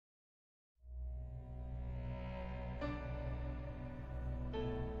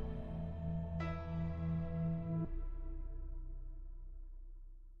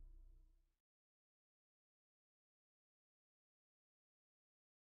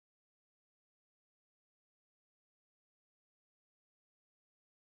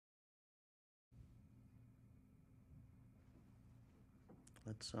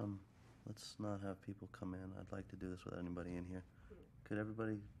let's not have people come in. I'd like to do this without anybody in here. Could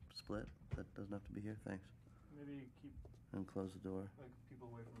everybody split? That doesn't have to be here. Thanks. Maybe keep and close the door. Like people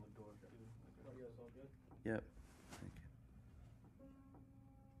away from the door too. Like, are you guys all good? Yep. Thank you.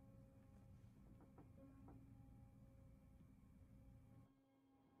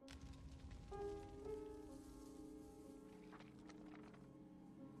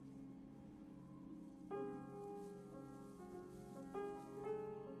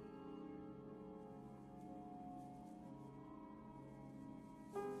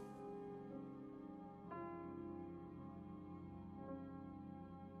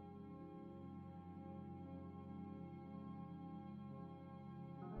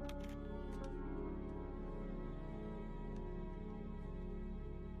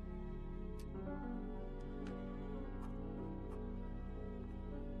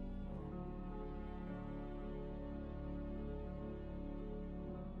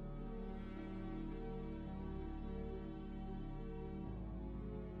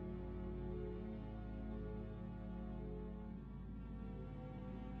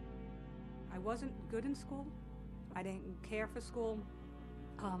 I wasn't good in school. I didn't care for school.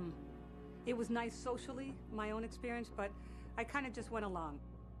 It was nice socially, my own experience, but I kind of just went along.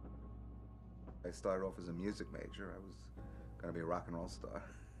 I started off as a music major. I was going to be a rock and roll star.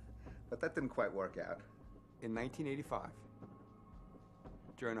 But that didn't quite work out. In 1985,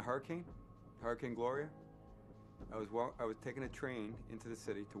 during a hurricane, Hurricane Gloria, I was taking a train into the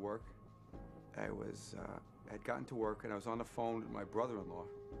city to work. I had gotten to work and I was on the phone with my brother-in-law,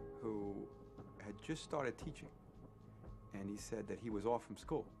 who had just started teaching. And he said that he was off from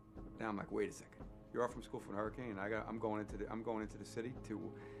school. Now I'm like, wait a second. You're off from school for a hurricane, and I'm going into the city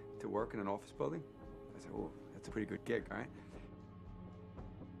to work in an office building? I said, well, that's a pretty good gig, right?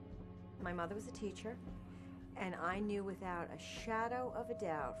 My mother was a teacher, and I knew without a shadow of a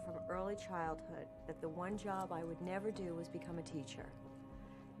doubt from early childhood that the one job I would never do was become a teacher.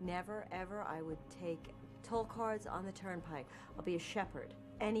 Never, ever. I would take toll cards on the turnpike. I'll be a shepherd,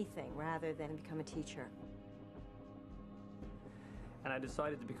 anything rather than become a teacher. And I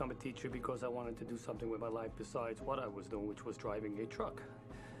decided to become a teacher because I wanted to do something with my life besides what I was doing, which was driving a truck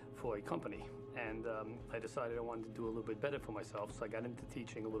for a company. And I decided I wanted to do a little bit better for myself, so I got into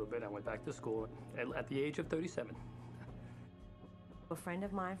teaching a little bit. I went back to school at the age of 37. A friend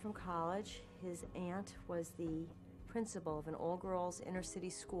of mine from college, his aunt was the principal of an all-girls inner-city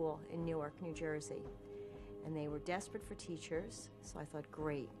school in Newark, New Jersey. And they were desperate for teachers, so I thought,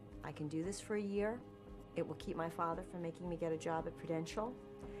 great, I can do this for a year. It will keep my father from making me get a job at Prudential,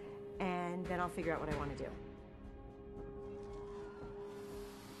 and then I'll figure out what I want to do.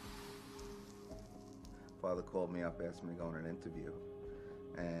 Father called me up, asked me to go on an interview,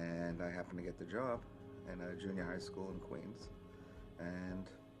 and I happened to get the job in a junior high school in Queens. And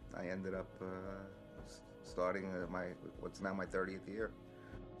I ended up starting what's now my 30th year.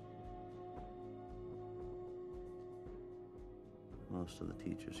 Most of the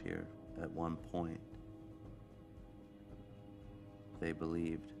teachers here, at one point, they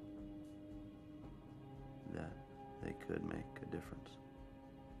believed that they could make a difference.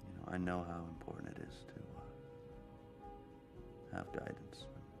 You know, I know how important it is to have guidance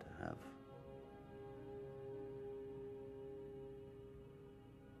and to have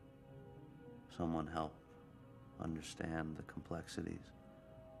someone help understand the complexities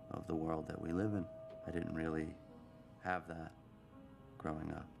of the world that we live in. I didn't really have that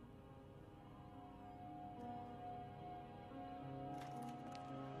growing up.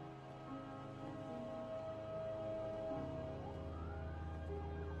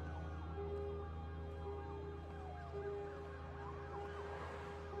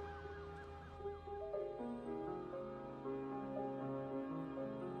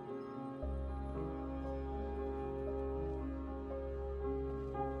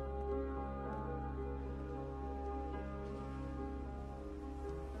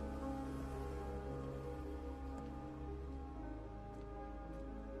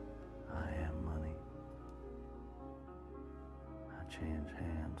 Change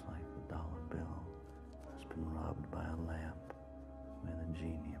hands like the dollar bill has been rubbed by a lamp, where the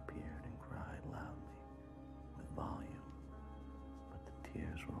genie appeared and cried loudly with volume, but the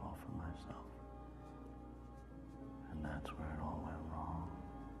tears were all for myself, and that's where it all went wrong.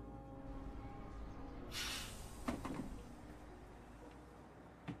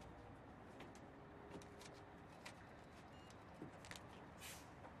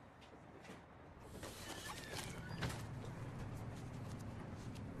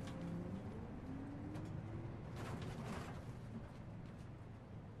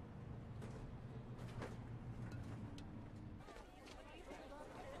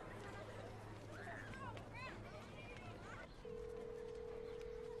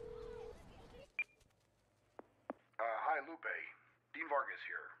 Lupe. Dean Vargas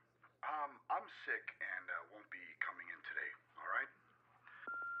here. I'm sick and won't be coming in today, all right?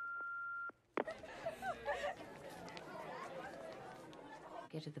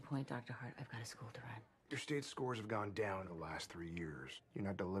 Get to the point, Dr. Hart. I've got a school to run. Your state scores have gone down in the last 3 years. You're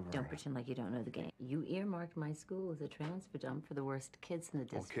not delivering. Don't pretend like you don't know the game. You earmarked my school as a transfer dump for the worst kids in the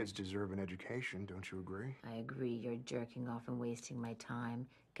Well, district. kids deserve an education, don't you agree? I agree. You're jerking off and wasting my time.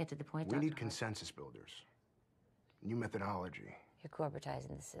 Get to the point, We Dr. need Hart. consensus builders. New methodology. You're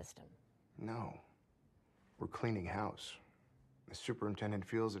corporatizing the system. No. We're cleaning house. The superintendent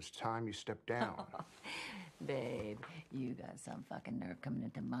feels it's time you step down. Babe, you got some fucking nerve coming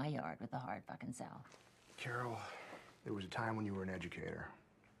into my yard with a hard fucking south. Carol, there was a time when you were an educator.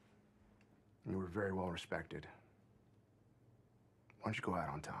 And you were very well respected. Why don't you go out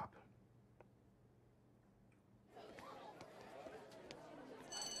on top?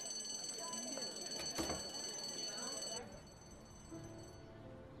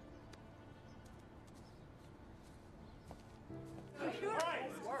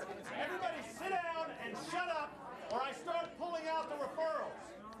 Everybody sit down and shut up, or I start pulling out the referrals.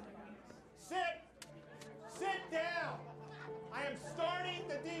 Sit down. I am starting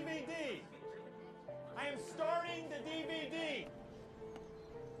the DVD. I am starting the DVD.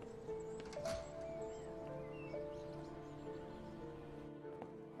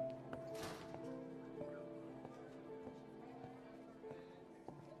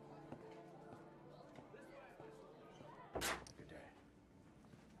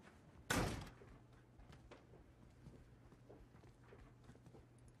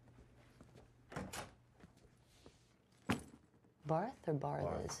 Barth or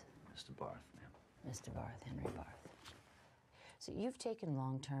Barthes? Mr. Barth, ma'am. Mr. Barth, Henry Barth. So you've taken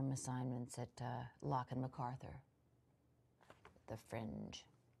long-term assignments at Locke and MacArthur, the Fringe.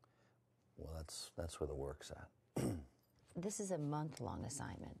 Well, that's where the work's at. This is a month-long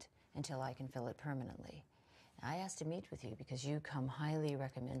assignment until I can fill it permanently. I asked to meet with you because you come highly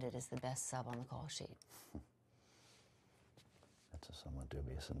recommended as the best sub on the call sheet. That's a somewhat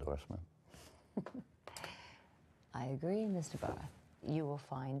dubious endorsement. I agree, Mr. Barth. You will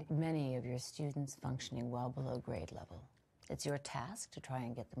find many of your students functioning well below grade level. It's your task to try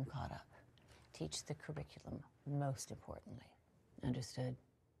and get them caught up. Teach the curriculum, most importantly. Understood?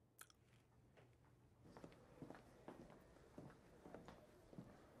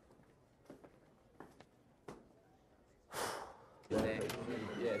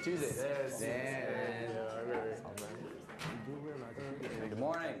 Yeah, Tuesday. Good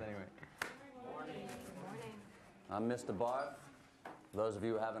morning. I'm Mr. Barth. For those of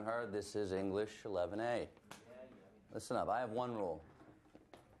you who haven't heard, this is English 11A. Listen up, I have one rule.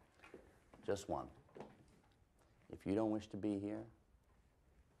 Just one. If you don't wish to be here,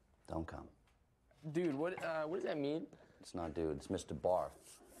 don't come. Dude, what does that mean? It's not dude, it's Mr.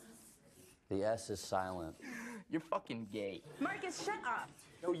 Barth. The S is silent. You're fucking gay. Marcus, shut up.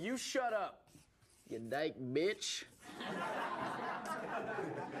 No, you shut up. You dyke bitch.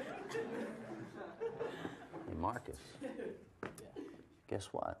 Hey, Marcus. Guess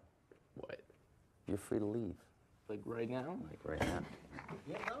what? What? You're free to leave. Like right now? Like right now.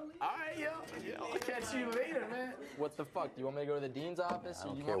 All right, yo, I'll catch you later, man. What the fuck? Do you want me to go to the dean's office? I or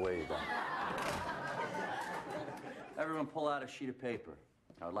don't you care want... where you go. Everyone pull out a sheet of paper.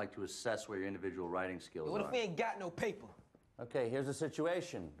 I would like to assess where your individual writing skills What are. if we ain't got no paper? Okay, here's the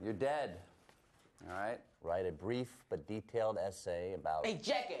situation. You're dead. All right? Write a brief but detailed essay about... Hey,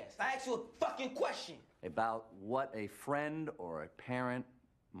 jackass, I asked you a fucking question. About what a friend or a parent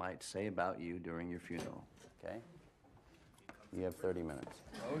might say about you during your funeral, okay? You have 30 minutes.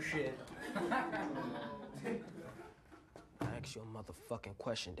 Oh, shit. I asked you a motherfucking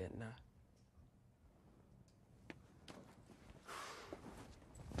question, didn't I?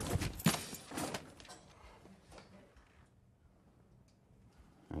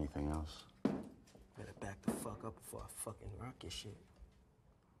 Anything else? Better back the fuck up before I fucking rock your shit.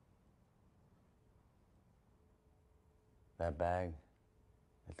 That bag,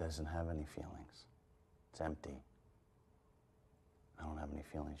 it doesn't have any feelings. It's empty. I don't have any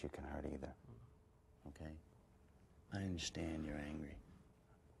feelings you can hurt either. Okay? I understand you're angry.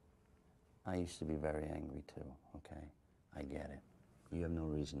 I used to be very angry too, okay? I get it. You have no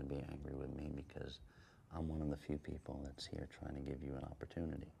reason to be angry with me because I'm one of the few people that's here trying to give you an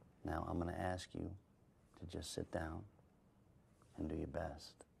opportunity. Now, I'm gonna ask you to just sit down and do your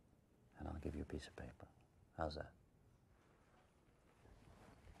best, and I'll give you a piece of paper. How's that?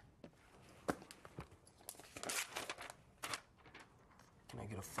 Can I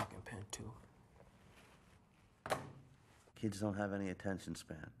get a fucking pen, too? Kids don't have any attention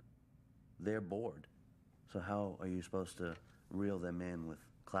span. They're bored. So how are you supposed to reel them in with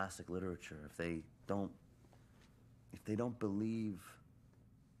classic literature if they don't believe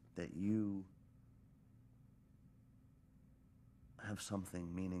that you have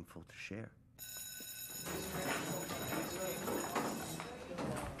something meaningful to share?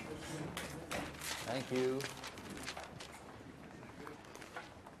 Thank you.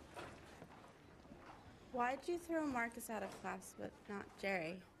 Why'd you throw Marcus out of class, but not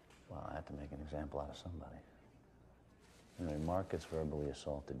Jerry? Well, I had to make an example out of somebody. Anyway, Marcus verbally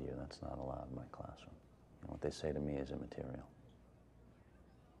assaulted you. That's not allowed in my classroom. You know, what they say to me is immaterial.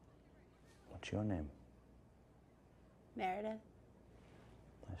 What's your name? Meredith.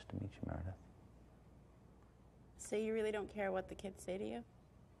 Nice to meet you, Meredith. So you really don't care what the kids say to you?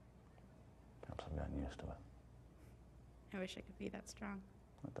 Perhaps I've gotten used to it. I wish I could be that strong.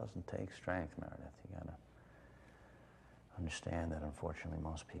 It doesn't take strength, Meredith. You gotta understand that unfortunately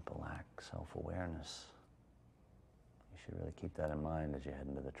most people lack self-awareness. You should really keep that in mind as you head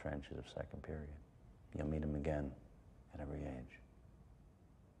into the trenches of second period. You'll meet them again at every age.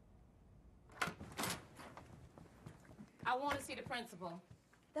 I want to see the principal.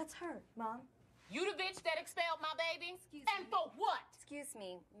 That's her, Mom. You the bitch that expelled my baby? Excuse and me. for what? Excuse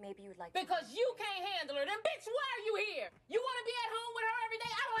me, maybe you'd like Because you can't handle her. Then bitch, why are you here? You want to be at home with her every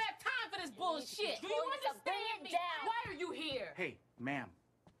day? I don't have time for this bullshit. Do you understand me? Why are you here? Hey, ma'am,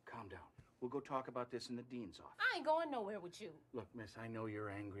 calm down. We'll go talk about this in the dean's office. I ain't going nowhere with you. Look, miss, I know you're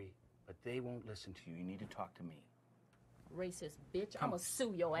angry, but they won't listen to you. You need to talk to me. Racist bitch. I'm gonna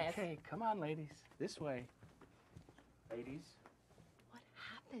sue your ass. Okay, come on, ladies. This way. Ladies. What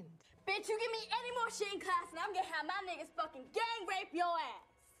happened? Bitch, you give me any more shit in class and I'm gonna have my niggas fucking gang rape your ass.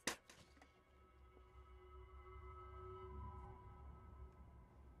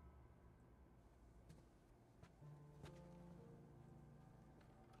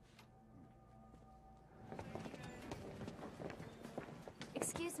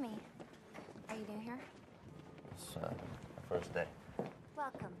 Excuse me. Are you new here? It's the first day.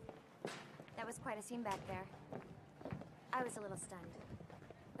 Welcome. That was quite a scene back there. I was a little stunned,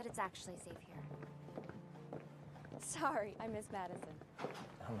 but it's actually safe here. Sorry, I miss Madison.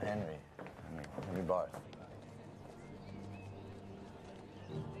 I'm Henry. Henry Barth.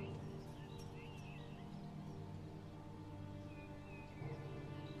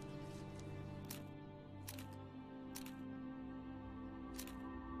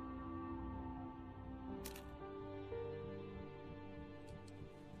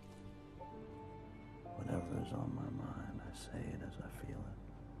 Whatever is on my mind, I say it as I feel it.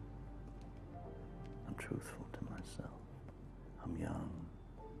 I'm truthful to myself. I'm young,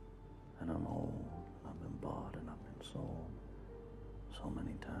 and I'm old, and I've been bought and I've been sold so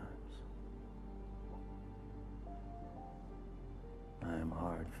many times. I am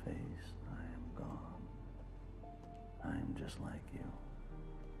hard-faced, I am gone. I am just like you.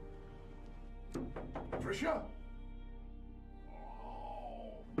 Patricia!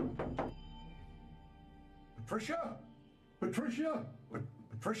 Patricia! Patricia!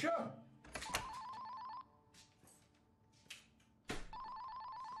 Patricia!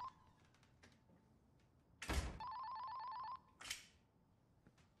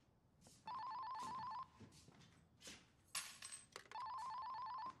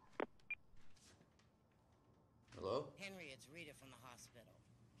 Hello? Henry, it's Rita from the hospital.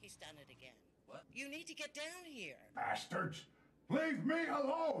 He's done it again. What? You need to get down here. Bastards! Leave me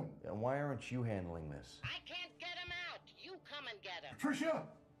alone! And why aren't you handling this? I can't get him out. You come and get him. Patricia!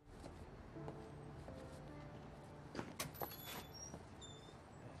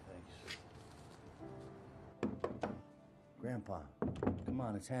 Thanks. Grandpa, come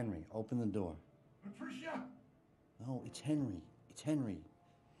on, it's Henry. Open the door. Patricia! No, it's Henry. It's Henry.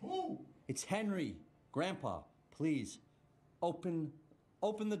 Who? It's Henry. Grandpa, please. Open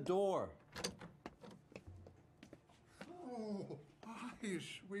the door. Oh, hi,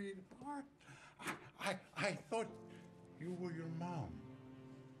 sweetheart. I thought you were your mom.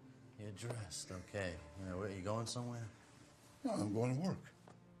 You're dressed, okay. Where, are you going somewhere? No, I'm going to work.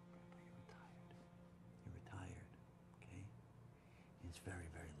 You're retired, okay? It's very,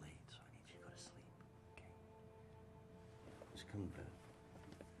 very late, so I need you to go to sleep, okay? Just come to bed.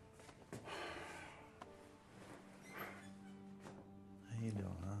 How you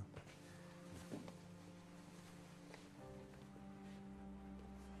doing, huh?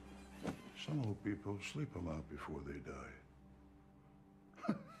 Some old people sleep a lot before they die.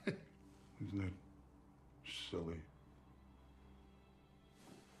 Isn't that silly?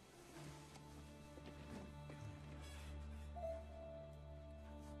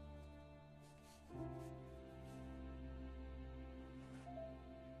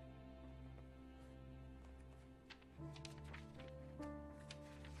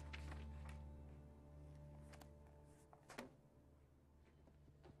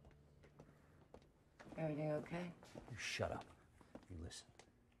 everything okay? You shut up. You listen.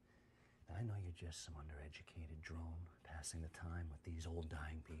 I know you're just some undereducated drone passing the time with these old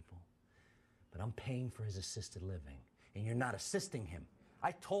dying people. But I'm paying for his assisted living, and you're not assisting him.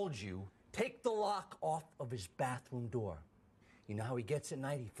 I told you, take the lock off of his bathroom door. You know how he gets at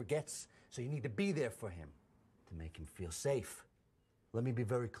night? He forgets, so you need to be there for him to make him feel safe. Let me be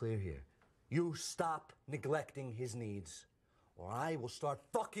very clear here. You stop neglecting his needs, or I will start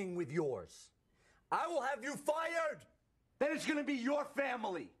fucking with yours. I will have you fired! Then it's gonna be your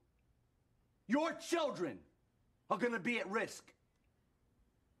family. Your children are gonna be at risk.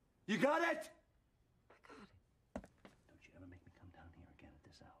 You got it? Don't you ever make me come down here again at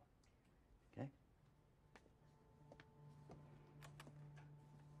this hour, okay?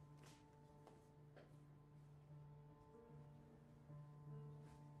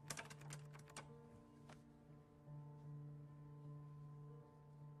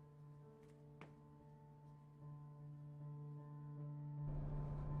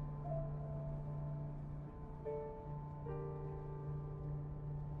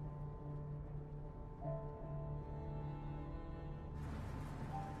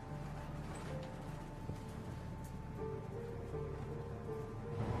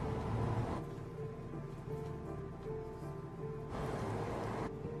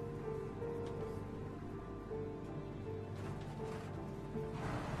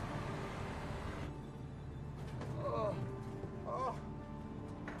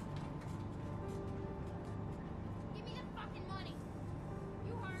 Give me the fucking money.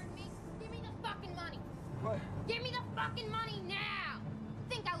 You heard me. Give me the fucking money. What? Give me the fucking money now.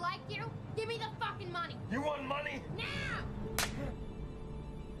 Think I like you? Give me the fucking money. You want money? Now.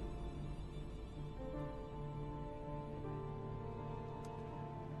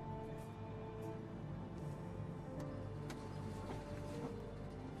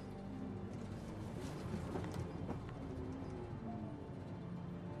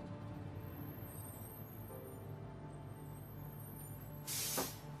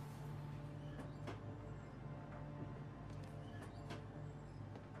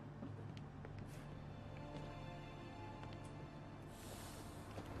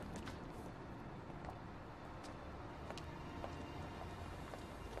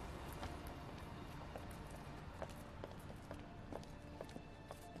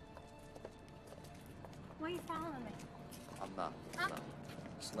 Why are you following me? I'm not. Huh? No.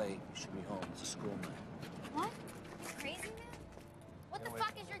 It's late. You should be home. It's a school night. What? You crazy, man? What the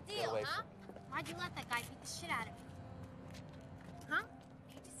fuck is your deal, huh? Why'd you let that guy beat the shit out of you? Huh?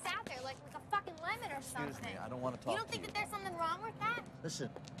 You just sat there like a fucking lemon or something. Excuse me. I don't want to talk You don't think that there's something wrong with that? Listen,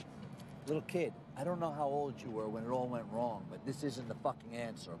 little kid, I don't know how old you were when it all went wrong, but this isn't the fucking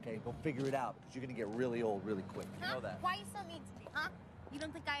answer, okay? Go figure it out, because you're going to get really old really quick. You know that. Why are you so mean to me, huh? You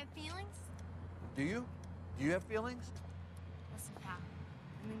don't think I have feelings? Do you? Do you have feelings? Listen, pal.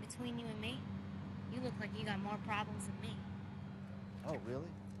 I mean, between you and me, you look like you got more problems than me. Oh,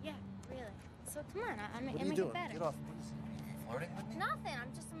 really? Yeah, really. So come on, I mean, What are you make doing? it better. Get off. What is it? Flirting with me? Nothing.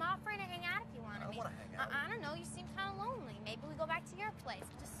 I'm offering to hang out if you want. I don't want to hang out. I don't know. You seem kind of lonely. Maybe we go back to your place.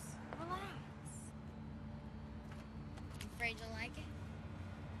 Just relax. You afraid you'll like it?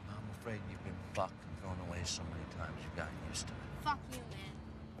 I'm afraid you've been fucked and thrown away so many times you've gotten used to it. Fuck you, man.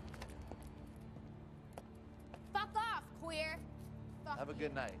 Fuck off, queer. Fuck Have a you.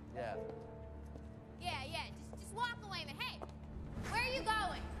 good night. Yeah. Yeah. Just walk away, man. Hey, where are you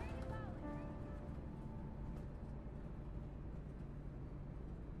going?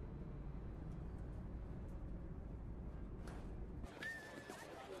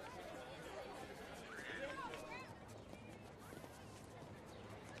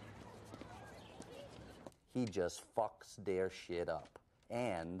 He just fucks their shit up.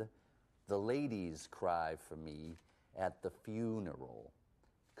 And the ladies cry for me at the funeral,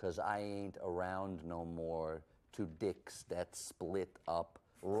 'cause I ain't around no more to dicks that split up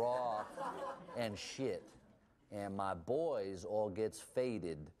raw and shit. And my boys all gets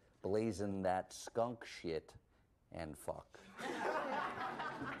faded blazing that skunk shit and fuck.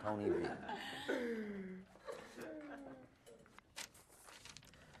 Tony V.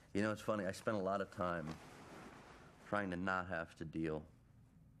 You know, it's funny, I spent a lot of time trying to not have to deal,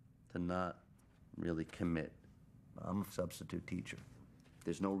 to not really commit. I'm a substitute teacher.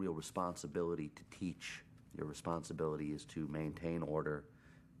 There's no real responsibility to teach. Your responsibility is to maintain order,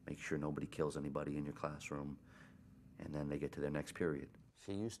 make sure nobody kills anybody in your classroom, and then they get to their next period.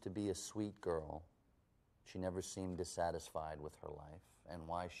 She used to be a sweet girl. She never seemed dissatisfied with her life, and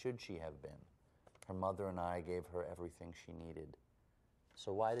why should she have been? Her mother and I gave her everything she needed.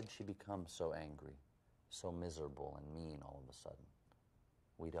 So why did she become so angry, so miserable and mean all of a sudden?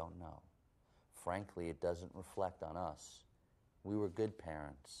 We don't know. Frankly, it doesn't reflect on us. We were good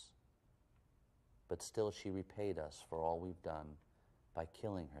parents. But still, she repaid us for all we've done by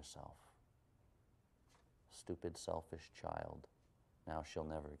killing herself. Stupid, selfish child. Now she'll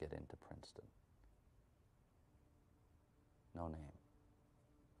never get into Princeton. No name.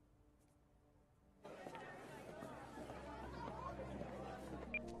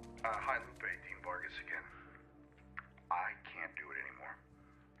 Hi, Lupe. Dean Vargas again. I can't do it anymore.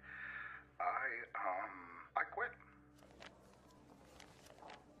 I quit.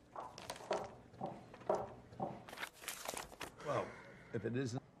 Well, if it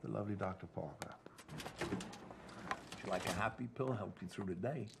isn't the lovely Dr. Parker. Would you like a happy pill? Help you through the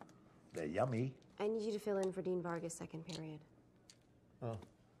day. They're yummy. I need you to fill in for Dean Vargas' second period. Oh.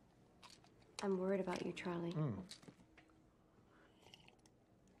 I'm worried about you, Charlie.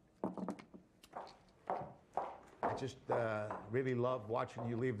 I just really love watching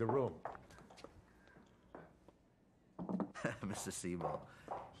you leave the room. Mr. Sebo,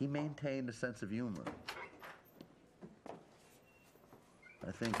 he maintained a sense of humor.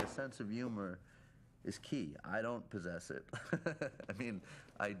 I think a sense of humor is key. I don't possess it. I mean,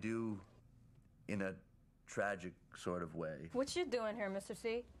 I do in a tragic sort of way. What you doing here, Mr.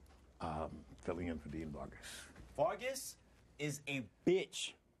 C? Filling in for Dean Vargas. Vargas is a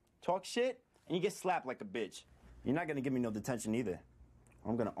bitch. Talk shit, and you get slapped like a bitch. You're not gonna give me no detention either.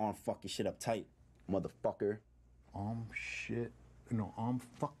 I'm gonna arm fuck your shit up tight, motherfucker. Arm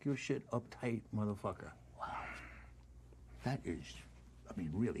fuck your shit uptight, motherfucker. Wow. That is, I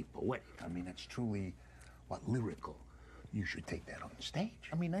mean, really poetic. I mean, that's truly, what, lyrical. You should take that on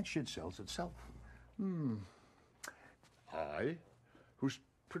stage. I mean, that shit sells itself. I, whose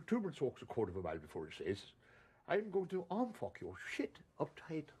protuberance walks a quarter of a mile before he says, I'm going to arm fuck your shit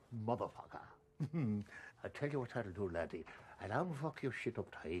uptight, motherfucker. I tell you what I'll do, laddie. I'll arm fuck your shit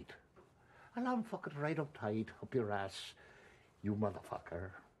uptight. I'll arm fuck it right uptight up your ass, you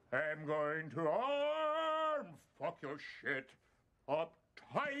motherfucker. I'm going to arm fuck your shit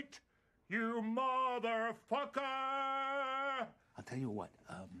uptight, you motherfucker. I'll tell you what,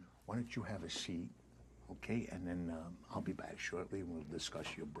 why don't you have a seat, okay? And then I'll be back shortly and we'll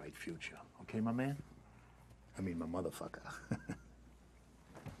discuss your bright future. Okay, my man? I mean, my motherfucker.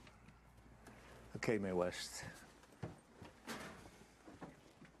 Okay, Mae West.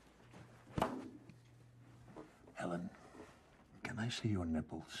 Helen, can I see your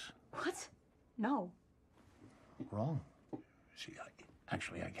nipples? What? No. Wrong. See,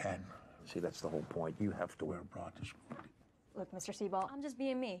 actually, I can. See, that's the whole point. You have to wear a bra to school. Look, Mr. Seaball, I'm just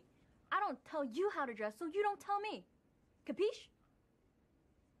being me. I don't tell you how to dress, so you don't tell me. Capiche?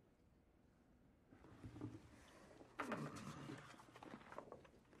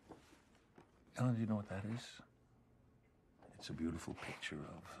 Ellen, do you know what that is? It's a beautiful picture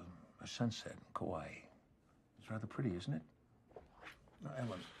of a sunset in Kauai. It's rather pretty, isn't it? Now,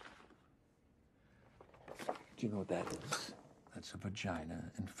 Ellen, do you know what that is? That's a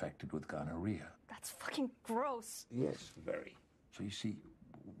vagina infected with gonorrhea. That's fucking gross. Yes, very. So you see,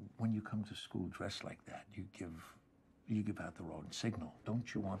 when you come to school dressed like that, you give out the wrong signal.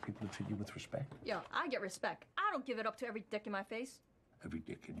 Don't you want people to treat you with respect? Yo, I get respect. I don't give it up to every dick in my face. Every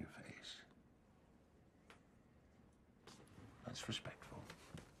dick in your face. That's respectful.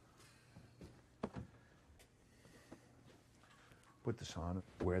 Put this on.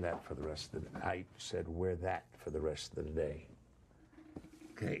 Wear that for the rest of the day. I said wear that for the rest of the day.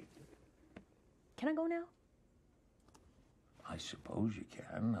 Okay. Can I go now? I suppose you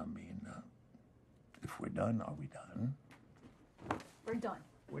can. I mean, if we're done, are we done? We're done.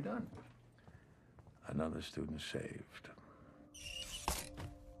 We're done. Another student saved.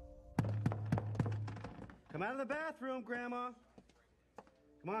 Come out of the bathroom, Grandma.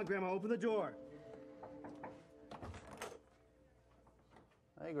 Come on, Grandma, open the door.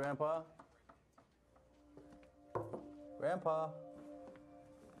 Hey, Grandpa. Grandpa.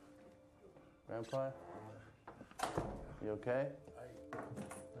 Grandpa? You okay?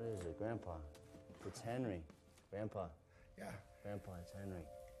 What is it, Grandpa? It's Henry. Grandpa. Yeah. Grandpa, it's Henry.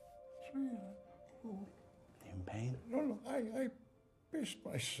 Sure. Oh. You in pain? No, I pissed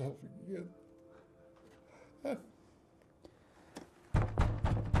myself again.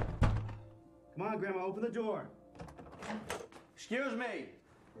 Come on, Grandma, open the door. Excuse me.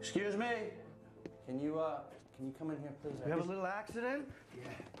 Excuse me. Can you come in here, please? We have a little accident? Yeah.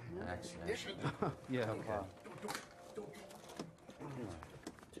 Accident. Yeah, okay.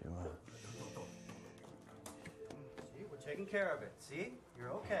 See, we're taking care of it. See? You're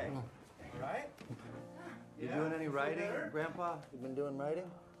okay. All right? You Yeah? doing any Feel writing, better? Grandpa? You been doing writing?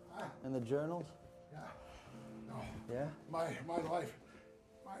 In the journals? Yeah. No. Yeah? My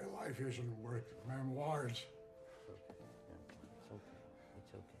My life isn't worth memoirs. It's okay.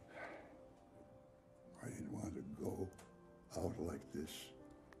 It's okay. I didn't want to go out like this.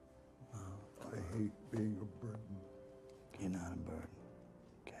 I hate being a burden. You're not a burden,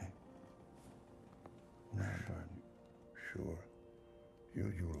 okay? You're not a burden. Sure.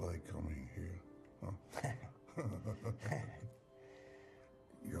 You like coming here, huh?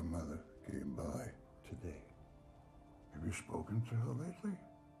 Your mother came by today. Have you spoken to her lately?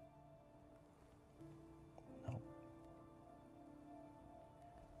 No.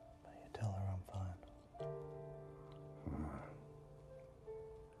 But you tell her I'm fine.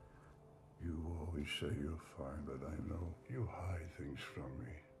 You always say you're fine, but I know you hide things from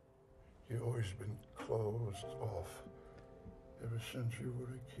me. You've always been closed off ever since you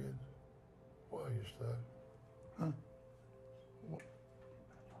were a kid. Why is that? Huh?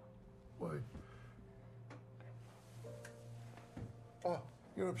 Why? Oh,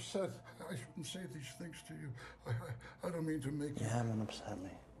 you're upset. I shouldn't say these things to you. I don't mean to make you... You haven't upset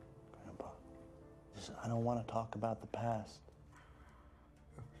me, Grandpa. Just, I don't want to talk about the past.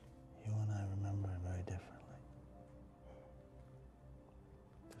 You and I remember it very differently.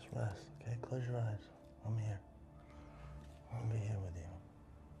 Just rest, okay? Close your eyes. I'm here. I'll be here with you.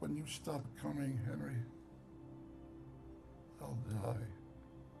 When you stop coming, Henry, I'll die.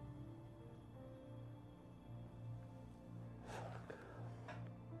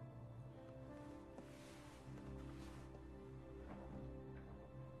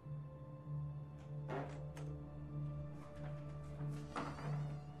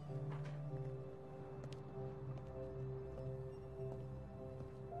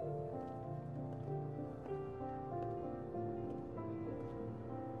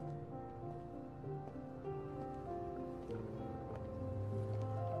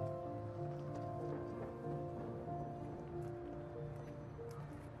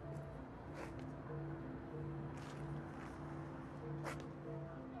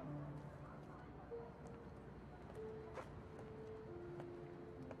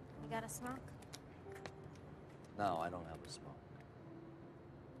 You got a smoke? No, I don't have a smoke.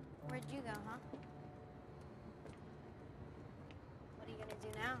 Where'd you go, huh? What are you gonna do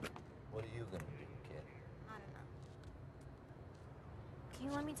now? What are you gonna do, kid? I don't know. Can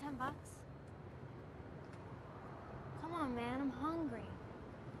you lend me $10? Come on, man, I'm hungry.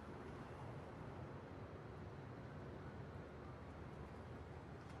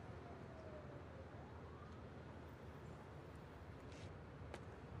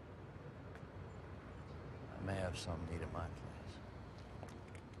 I may have some need at my place.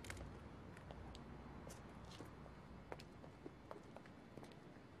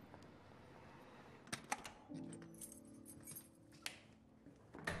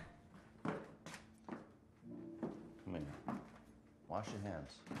 Come here. Wash your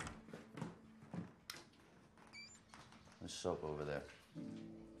hands. There's soap over there.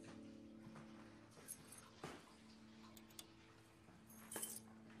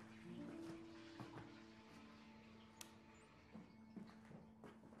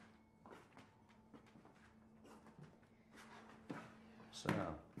 Sit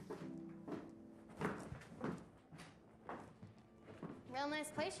down. Real nice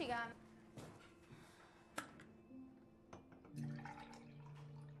place you got.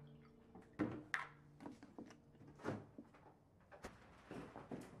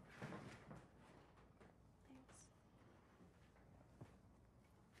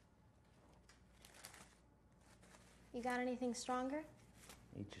 You got anything stronger?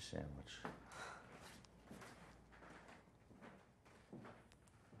 Eat your sandwich.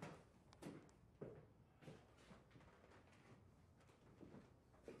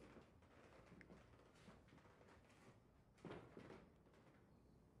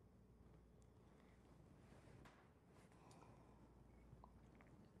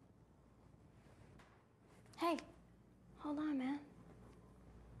 Hey, hold on, man.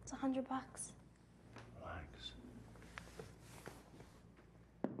 It's $100. Relax.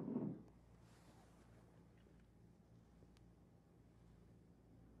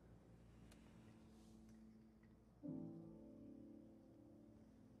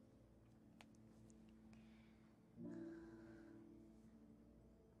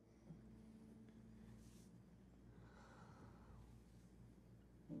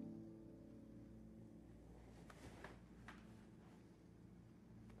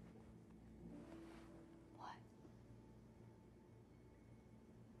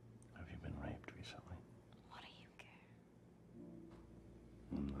 Have you been raped recently? What do you care?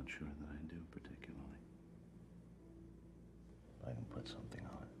 I'm not sure that I do particularly. But I can put something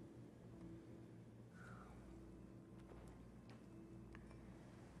on it.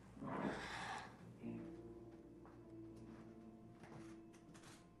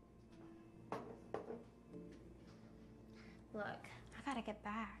 Look, I gotta get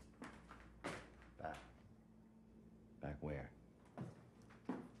back. Back. Back where?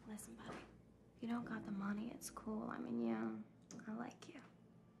 Listen, buddy. If you don't got the money, it's cool. I mean, yeah, I like you.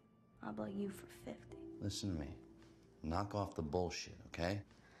 I'll blow you for 50. Listen to me. Knock off the bullshit, okay?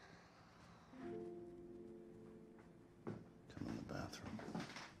 Come in the bathroom.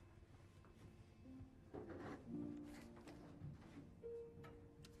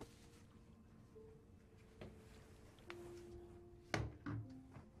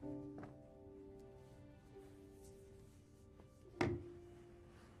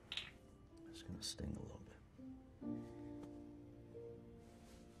 It's gonna sting a little bit.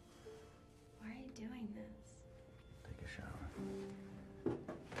 Why are you doing this? Take a shower. Here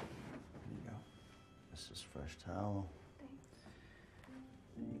you go. This is fresh towel. Thanks.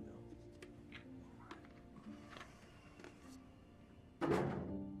 There you go.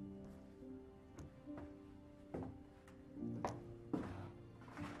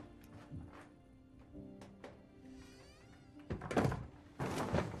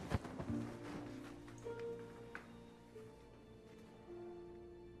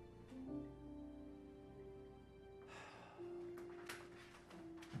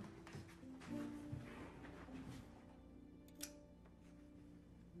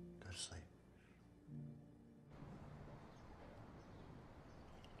 Go to sleep.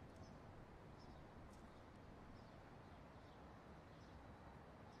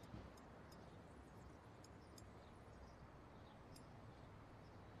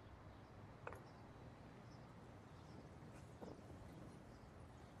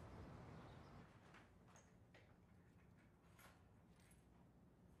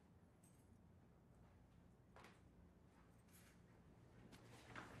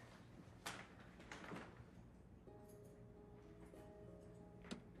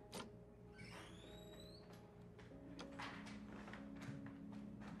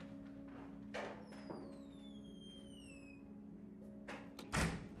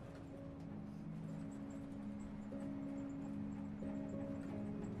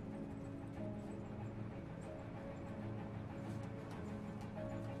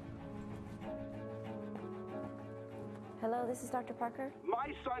 Hello, this is Dr. Parker.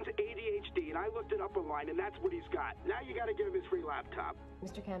 My son's ADHD, and I looked it up online, and that's what he's got. Now you got to give him his free laptop.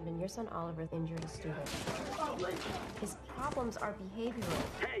 Mr. Camden, your son Oliver injured a student. His problems are behavioral.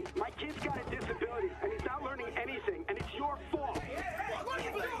 Hey, my kid's got a disability, and he's not learning anything, and it's your fault. What are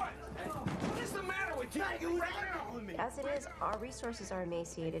you doing? What is the matter with you? As it is, our resources are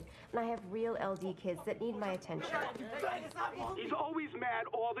emaciated, and I have real LD kids that need my attention. He's always mad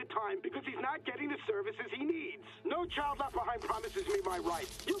all the time because he's not getting the services he needs. No Child Left Behind promises me my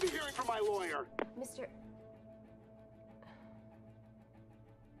rights. You'll be hearing from my lawyer. Mr.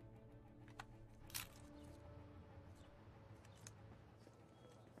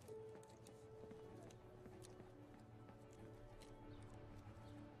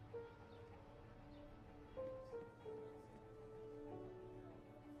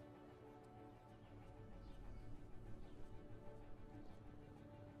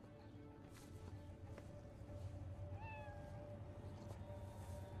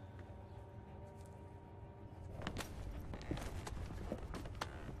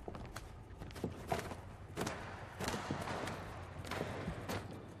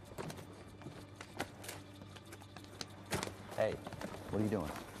 Hey, what are you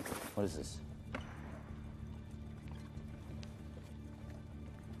doing? What is this?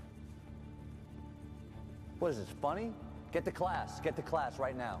 What is this, funny? Get to class. Get to class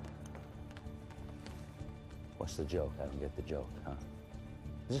right now. What's the joke? I don't get the joke, huh?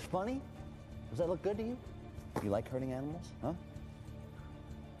 Is this funny? Does that look good to you? You like hurting animals, huh?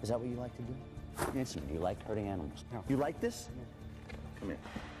 Is that what you like to do? Answer me. Do you like hurting animals? No. You like this? Come here.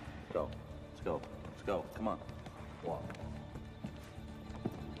 Go. Let's go. Let's go. Come on. Walk.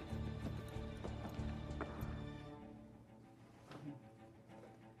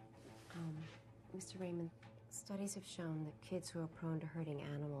 Mr. Raymond, studies have shown that kids who are prone to hurting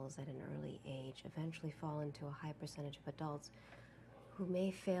animals at an early age eventually fall into a high percentage of adults who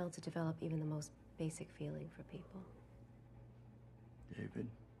may fail to develop even the most basic feeling for people. David,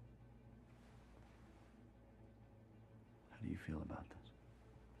 how do you feel about this?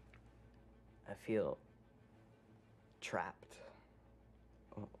 I feel trapped,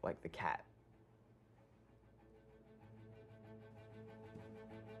 like the cat.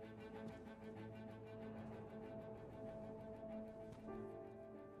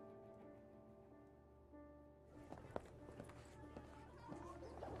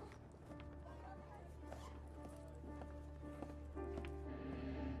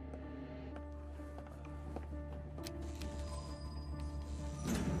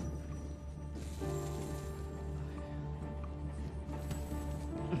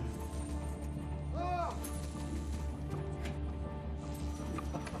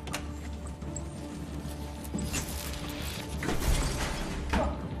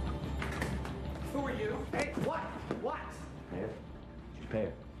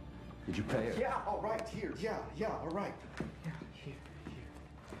 here. Yeah, all right. Yeah, here.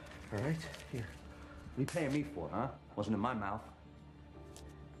 All right, here. What are you paying me for, huh? Wasn't in my mouth.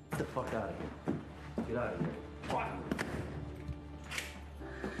 Get the fuck out of here. Get out of here. What?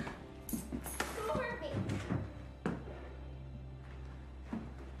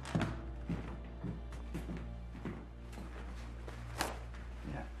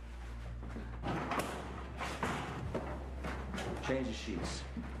 Change the sheets.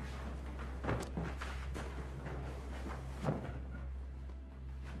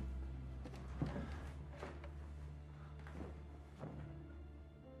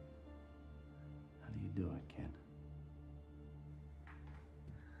 How do you do it, kid?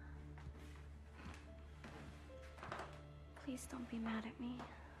 Please don't be mad at me.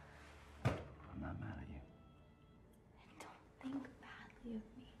 I'm not mad at you. And don't think badly of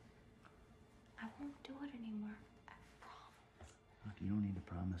me. I won't do it anymore. I promise. Look, you don't need to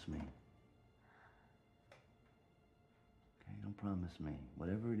promise me. Okay, don't promise me.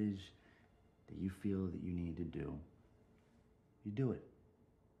 Whatever it is that you feel that you need to do, you do it.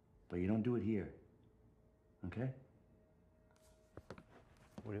 But you don't do it here. Okay?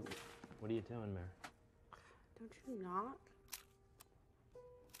 What are you doing, Mary? Don't you knock?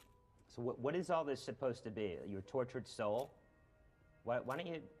 So what is all this supposed to be? Your tortured soul? Why don't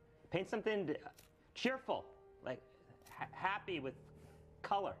you paint something cheerful, like happy with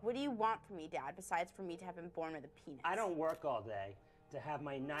color? What do you want from me, Dad, besides for me to have been born with a penis? I don't work all day to have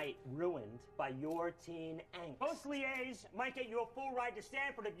my night ruined by your teen angst. Most liaisons might get you a full ride to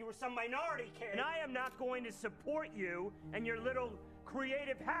Stanford if you were some minority kid. And I am not going to support you and your little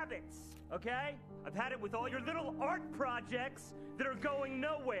creative habits, okay? I've had it with all your little art projects that are going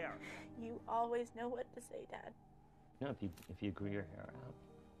nowhere. You always know what to say, Dad. You know, if you grew your hair out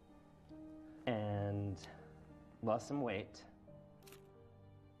and lost some weight,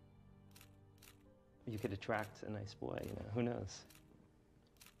 you could attract a nice boy, you know, who knows?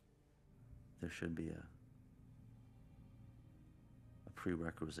 There should be a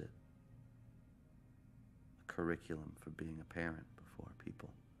prerequisite, a curriculum for being a parent before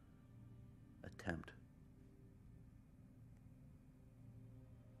people attempt.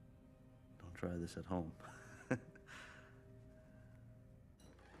 Don't try this at home.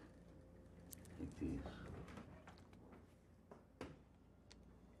 Take these.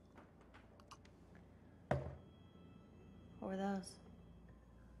 What were those?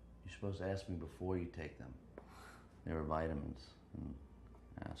 You're supposed to ask me before you take them. They were vitamins and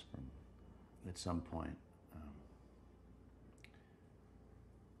aspirin. At some point,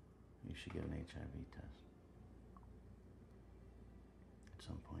 you should get an HIV test. At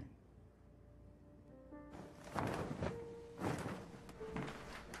some point.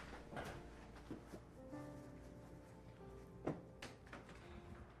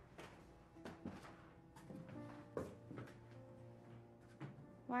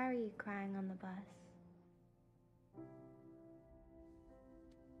 Why are you crying on the bus?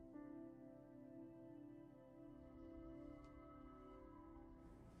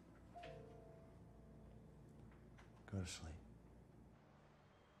 Go to sleep.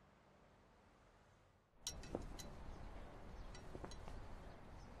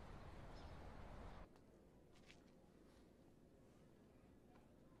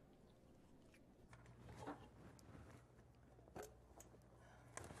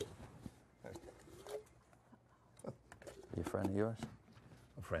 You a friend of yours?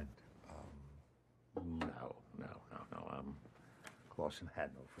 A friend? No. Clausen had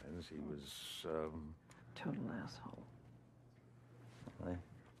no friends. He was, Total asshole. Really?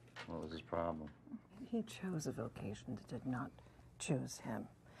 What was his problem? He chose a vocation that did not choose him.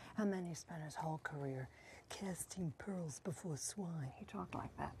 And then he spent his whole career casting pearls before swine. He talked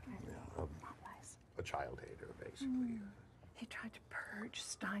like that. yeah, a child hater, basically. He tried to purge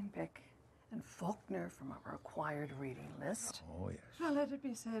Steinbeck and Faulkner from a required reading list. Oh, yes. Well, let it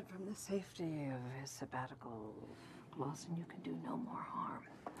be said, from the safety of his sabbatical, Clausen, you can do no more harm.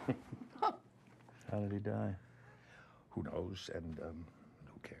 How did he die? Who knows, and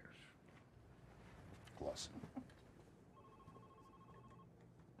who cares? Clausen.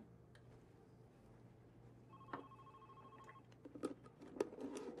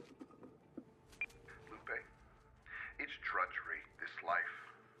 Lupe, it's drudgery, this life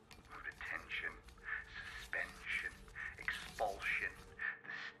of detention, suspension, expulsion,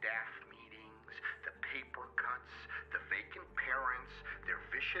 the staff meetings, the paper cuts, the vacant parents, their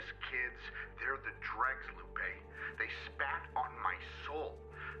vicious kids. They're the dregs, Lupe. They spat on my soul.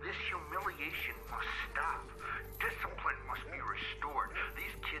 This humiliation must stop. Discipline must be restored.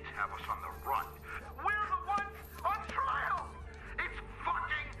 These kids have us on the run. We're the ones on trial. It's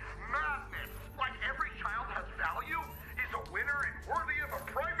fucking madness. Like every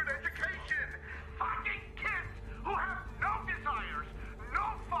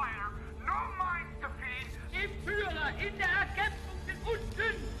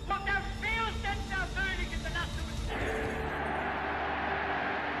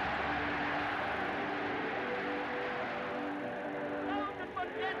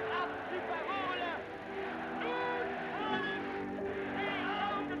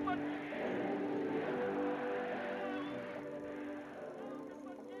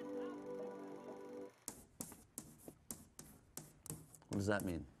What does that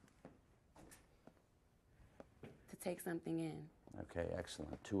mean? To take something in. Okay,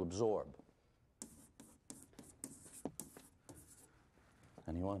 excellent. To absorb.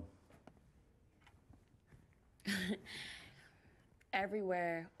 Anyone?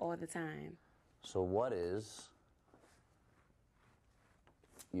 Everywhere, all the time. So what is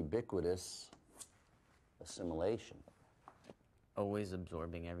ubiquitous assimilation? Always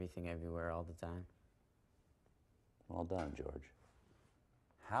absorbing everything everywhere all the time. Well done, George.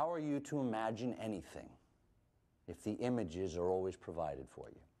 How are you to imagine anything if the images are always provided for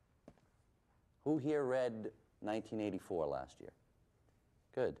you? Who here read 1984 last year?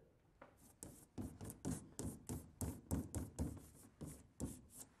 Good.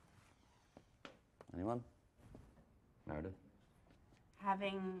 Anyone? Meredith?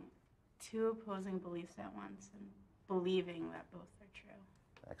 Having two opposing beliefs at once and believing that both are true.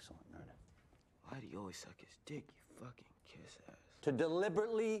 Excellent, Meredith. Why do you always suck his dick, you fucking kiss ass? To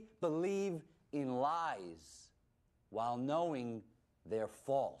deliberately believe in lies while knowing they're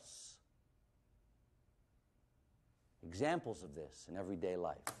false. Examples of this in everyday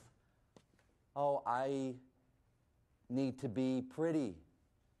life. Oh, I need to be pretty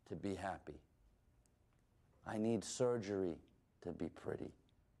to be happy. I need surgery to be pretty.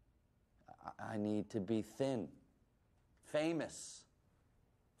 I need to be thin, famous,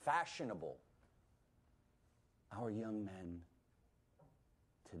 fashionable. Our young men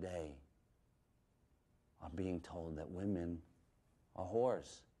today are being told that women are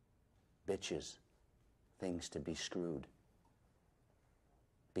whores, bitches, things to be screwed,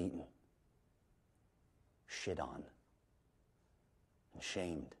 beaten, shit on, and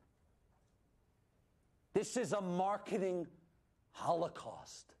shamed. This is a marketing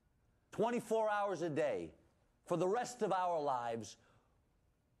holocaust. 24 hours a day, for the rest of our lives,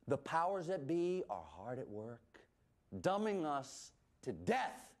 the powers that be are hard at work, dumbing us to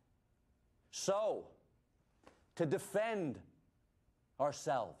death. So, to defend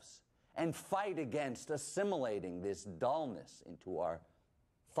ourselves and fight against assimilating this dullness into our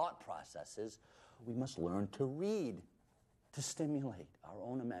thought processes, we must learn to read, to stimulate our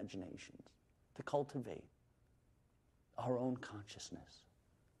own imaginations, to cultivate our own consciousness,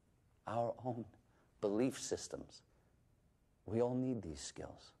 our own belief systems. We all need these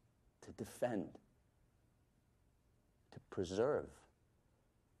skills to defend, to preserve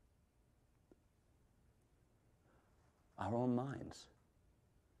our own minds.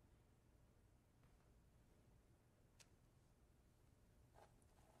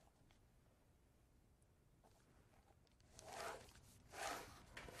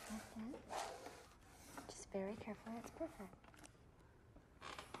 Just very careful, it's perfect.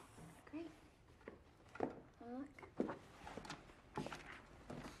 Great. And look.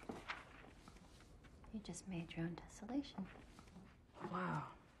 You just made your own tessellation. Wow.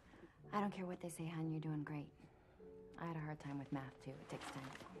 I don't care what they say, hon, you're doing great. I had a hard time with math, too. It takes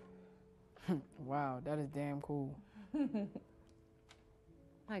time. Wow, that is damn cool.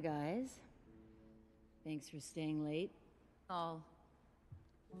 Hi, guys. Thanks for staying late. All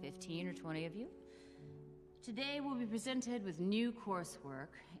 15 or 20 of you. Today we'll be presented with new coursework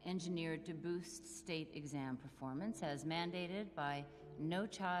engineered to boost state exam performance as mandated by No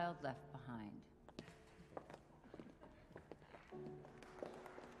Child Left Behind.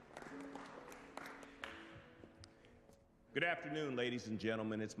 Good afternoon, ladies and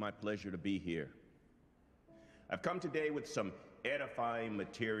gentlemen. It's my pleasure to be here. I've come today with some edifying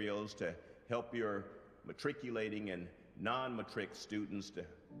materials to help your matriculating and non-matric students to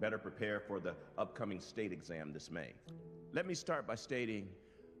better prepare for the upcoming state exam this May. Let me start by stating,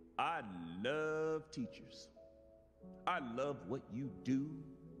 I love teachers. I love what you do,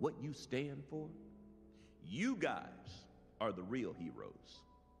 what you stand for. You guys are the real heroes.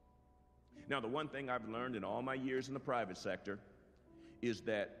 Now, the one thing I've learned in all my years in the private sector is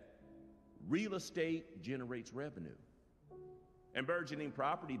that real estate generates revenue. And burgeoning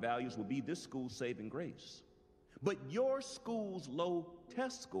property values will be this school's saving grace. But your school's low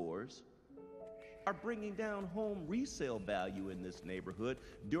test scores are bringing down home resale value in this neighborhood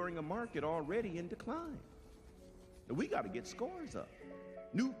during a market already in decline. And we got to get scores up.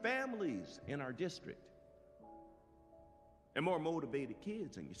 New families in our district. And more motivated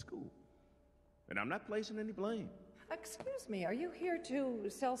kids in your school. And I'm not placing any blame. Excuse me, are you here to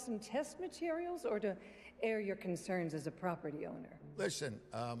sell some test materials or to air your concerns as a property owner? Listen,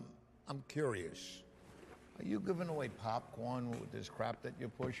 I'm curious. Are you giving away popcorn with this crap that you're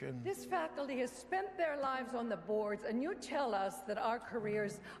pushing? This faculty has spent their lives on the boards, and you tell us that our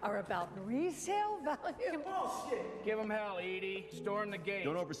careers are about resale value? Bullshit! Give them hell, Edie. Storm the gate.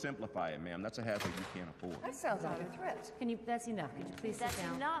 Don't oversimplify it, ma'am. That's a hazard you can't afford. That sounds like a threat. That's enough. Could you please sit down?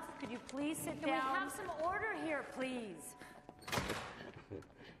 That's enough. Could you please sit down? Can we have some order here, please?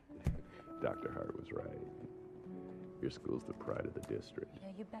 Dr. Hart was right. Your school's the pride of the district.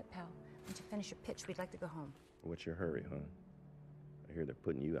 Yeah, you bet, pal. Once you finish your pitch, we'd like to go home. What's your hurry, huh? I hear they're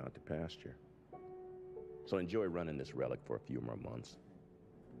putting you out to pasture. So enjoy running this relic for a few more months.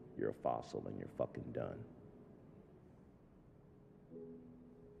 You're a fossil and you're fucking done.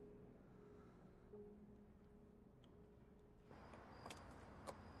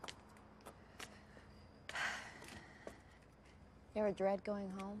 You ever dread going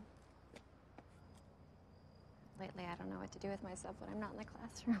home? Lately, I don't know what to do with myself when I'm not in the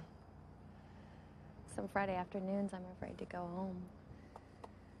classroom. Some Friday afternoons, I'm afraid to go home.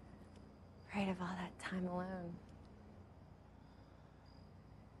 Afraid of all that time alone.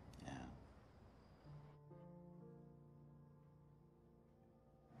 Yeah.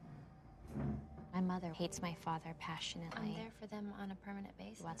 My mother hates my father passionately. I'm there for them on a permanent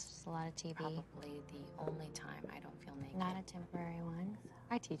basis. Watches a lot of TV. Probably the only time I don't feel naked. Not a temporary one.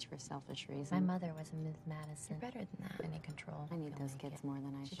 I teach for selfish reasons. My mother was a Ms. Madison. You're better than that. Any control. I need those kids more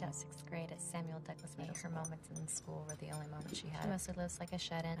than I She should. does 6th grade at Samuel Douglas Middle School. Her moments in school were the only moments she had. She mostly lives like a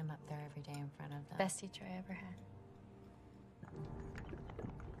shut-in. I'm up there every day in front of them. Best teacher I ever had.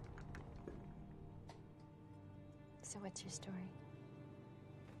 So what's your story?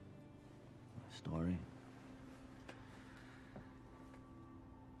 Story?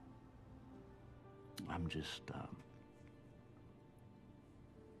 I'm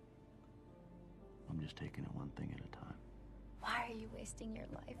just taking it one thing at a time. Why are you wasting your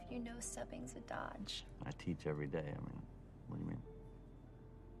life? You know subbing's a dodge. I teach every day. I mean, what do you mean?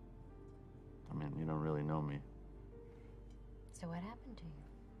 I mean, you don't really know me. So what happened to you?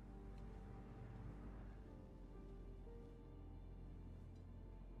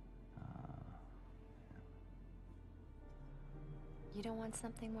 You don't want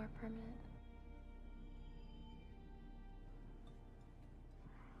something more permanent?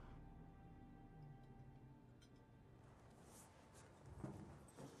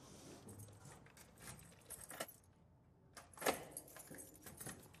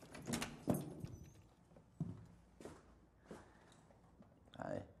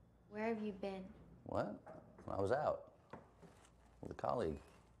 Hi. Where have you been? What? I was out with a colleague,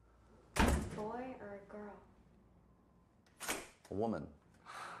 A boy or a girl? a woman.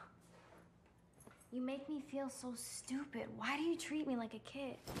 You make me feel so stupid. Why do you treat me like a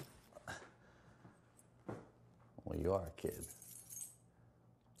kid? Well, you are a kid.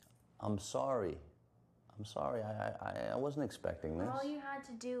 I'm sorry. I'm sorry. I wasn't expecting this. All you had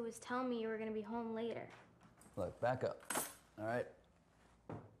to do was tell me you were gonna be home later. Look, back up. All right?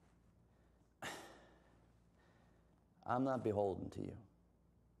 I'm not beholden to you.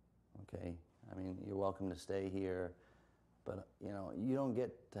 Okay? I mean, you're welcome to stay here, but, you know, you don't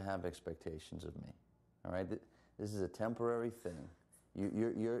get to have expectations of me. All right? This is a temporary thing.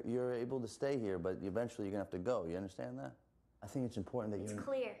 You're able to stay here, but eventually you're gonna have to go. You understand that? I think it's important that It's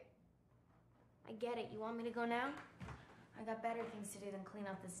clear. I get it. You want me to go now? I got better things to do than clean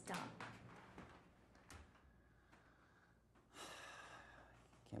up this dump.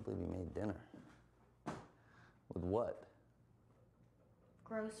 Can't believe you made dinner. With what?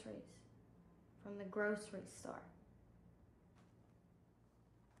 Groceries. From the grocery store.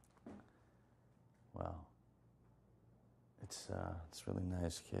 Wow. It's really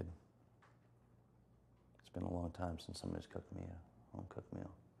nice, kid. It's been a long time since somebody's cooked me a home-cooked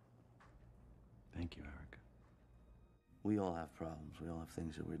meal. Thank you, Eric. We all have problems. We all have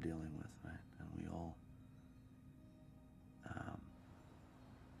things that we're dealing with, right? And we all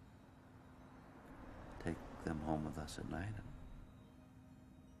take them home with us at night and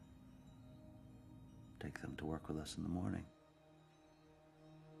take them to work with us in the morning.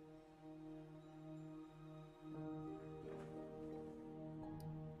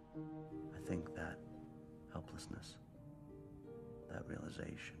 I think that helplessness, that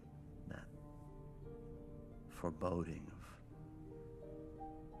realization, that foreboding of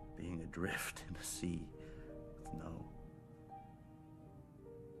being adrift in a sea with no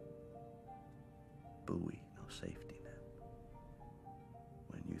buoy, no safety net,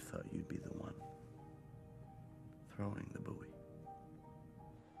 when you thought you'd be the one throwing the buoy.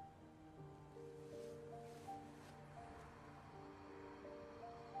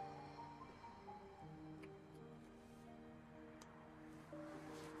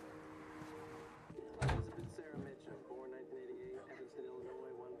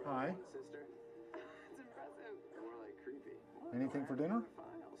 Hi. Sister. It's impressive. More like creepy. Anything for dinner?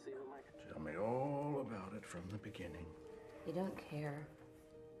 I'll see you at my... Tell me all about it from the beginning. You don't care.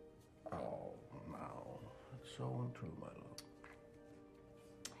 Oh, no. That's so untrue, my love.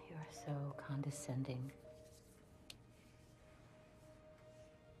 You are so condescending.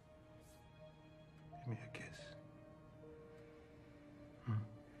 Give me a kiss.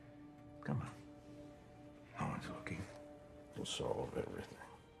 Come on. No one's looking. We'll solve everything.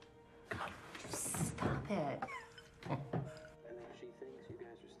 Come on. Stop it. And if she thinks you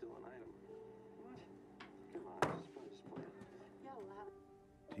guys are still an item. What? Come on, just play it. Yeah, we'll have it.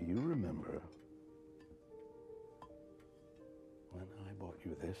 Do you remember when I bought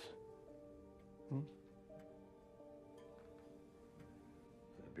you this?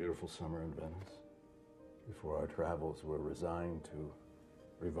 That beautiful summer in Venice? Before our travels were resigned to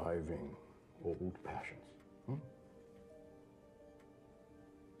reviving old passions.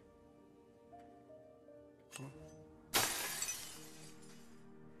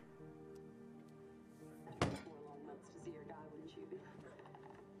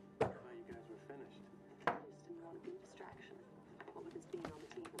 You guys were finished. I just didn't want to be a distraction. What with this being on the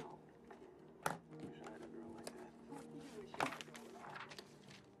team and all. Wish I had a girl like that. You wish you had a girl like that.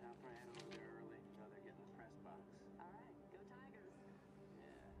 Now if I head over there early, now they're getting the press box. All right, go Tigers.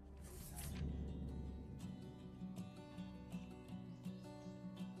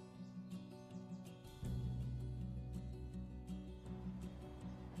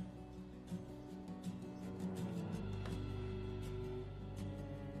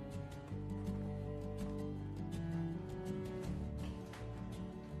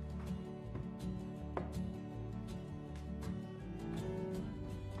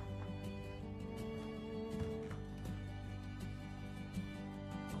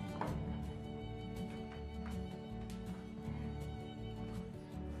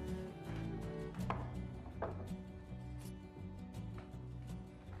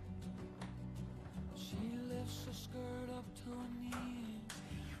 Her skirt up to her knees,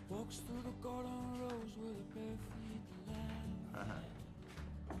 walks through the garden rows with her bare feet lie. I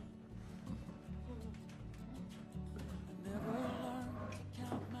never learned to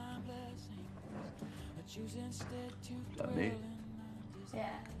count my blessings. I choose instead to dwell me? in my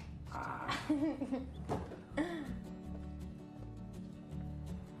I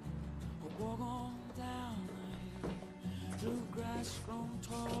walk on down the hill through grass grown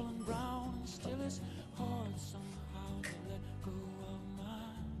tall and brown, and still it's hard somehow to let go of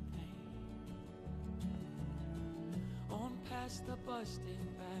my pain. On past the busted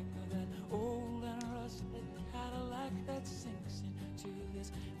back of that old and rusted Cadillac that sinks into this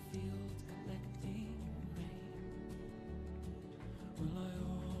field collecting rain. Will I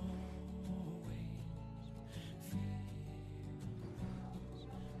always feel this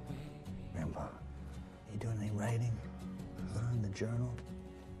way? Grandpa, you doing any writing? Learn the journal?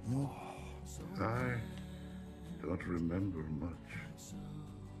 I don't remember much.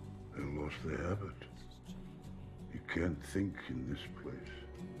 I lost the habit. You can't think in this place.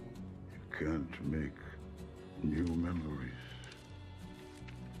 You can't make new memories.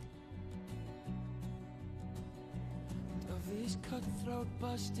 Of these cutthroat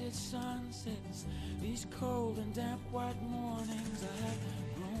busted sunsets, these cold and damp white mornings, I have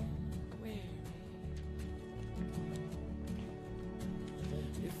grown weary.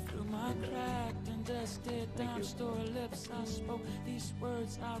 If through my cracked and dusted dime store lips I spoke these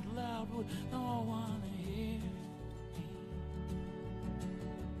words out loud, would no one hear me?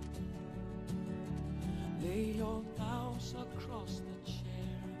 Lay your blouse across the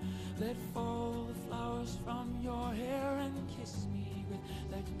chair, let fall the flowers from your hair, and kiss me with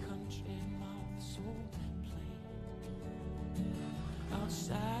that country mouth so plain.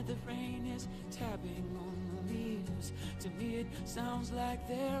 Outside the rain is tapping on the leaves. To me it sounds like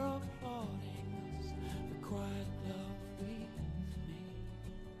they're applauding us, the quiet love we've made.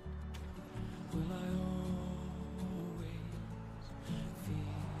 Will I always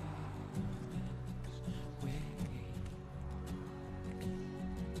feel this way?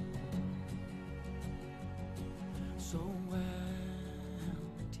 So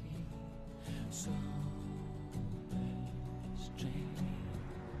empty, so strange.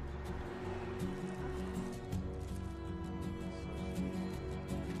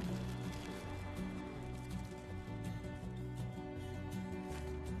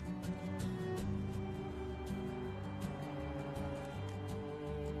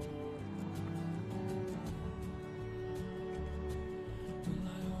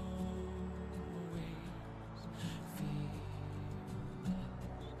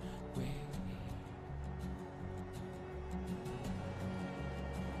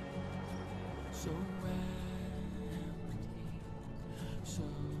 so empty, so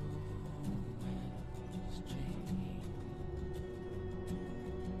has changed.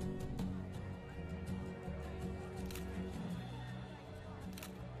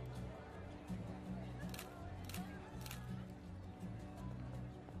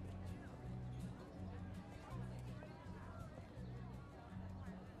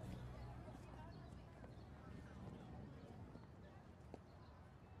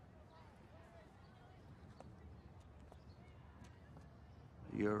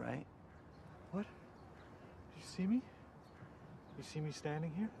 You all right? What? You see me? You see me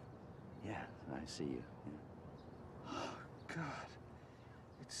standing here? Yeah, I see you. Oh, God.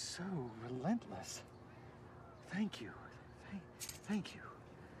 It's so relentless. Thank you. Thank you.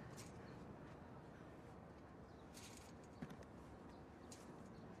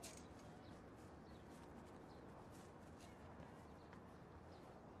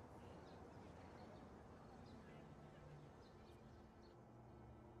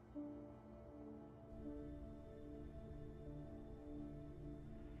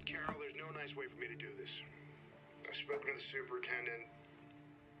 Carol, there's no nice way for me to do this. I've spoken to the superintendent.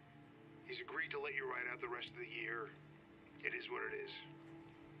 He's agreed to let you ride out the rest of the year. It is what it is.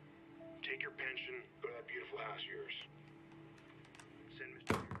 Take your pension, go to that beautiful house of yours. Send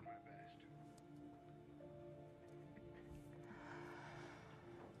Mr. Beard my best.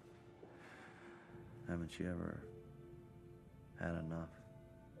 Haven't you ever had enough?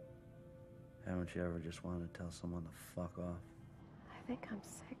 Haven't you ever just wanted to tell someone to fuck off? I think I'm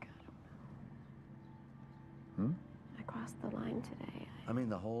sick. I crossed the line today. I mean,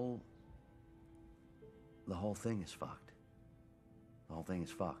 the whole thing is fucked. The whole thing is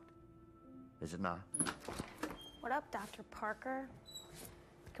fucked. Is it not? What up, Dr. Parker?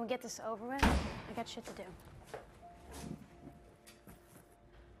 Can we get this over with? I got shit to do.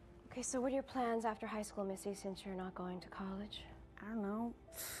 Okay, so what are your plans after high school, Missy, since you're not going to college? I don't know.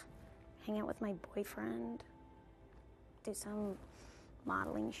 Hang out with my boyfriend. Do some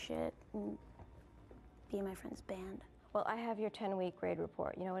modeling shit. And be in my friend's band. Well, I have your 10-week grade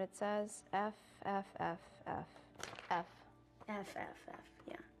report. You know what it says? F, F, F, F, F. F, F, F,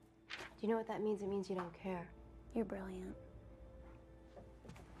 yeah. Do you know what that means? It means you don't care. You're brilliant.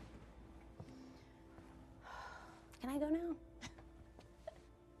 Can I go now?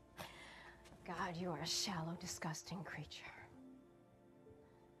 God, you are a shallow, disgusting creature.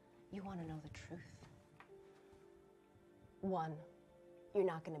 You want to know the truth? One, you're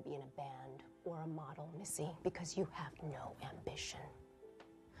not going to be in a band or a model, Missy, because you have no ambition.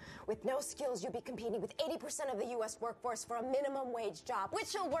 With no skills, you'll be competing with 80% of the U.S. workforce for a minimum wage job,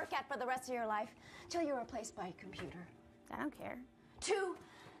 which you'll work at for the rest of your life, till you're replaced by a computer. I don't care. Two,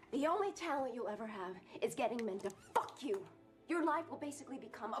 the only talent you'll ever have is getting men to fuck you. Your life will basically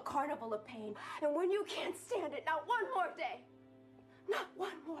become a carnival of pain, and when you can't stand it, not one more day, not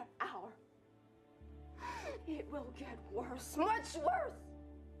one more hour, it will get worse, much worse.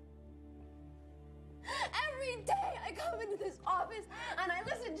 Every day I come into this office and I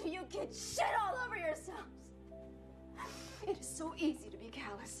listen to you kids shit all over yourselves. It is so easy to be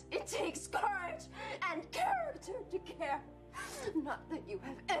callous. It takes courage and character to care. Not that you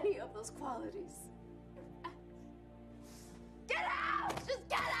have any of those qualities. Get out! Just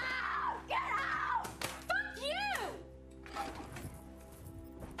get out! Get out! Fuck you!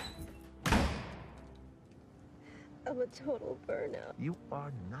 I'm a total burnout. You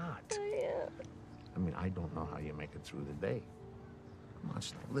are not. I am. I mean, I don't know how you make it through the day. Come on,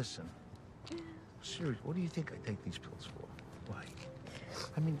 stop. Listen. Seriously, what do you think I take these pills for? Why?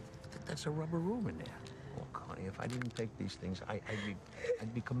 I mean, that's a rubber room in there. Well, Connie, if I didn't take these things, I'd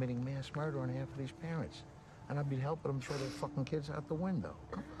be committing mass murder on half of these parents. And I'd be helping them throw their fucking kids out the window.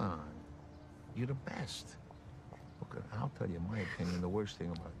 Come on. You're the best. Look, I'll tell you my opinion. The worst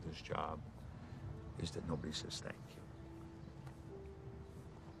thing about this job is that nobody says thank you.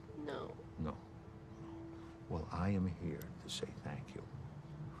 No. No. Well, I am here to say thank you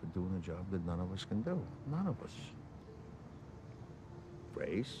for doing a job that none of us can do. None of us.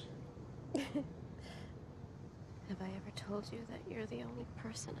 Grace? Have I ever told you that you're the only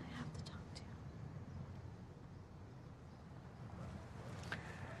person I have to talk to?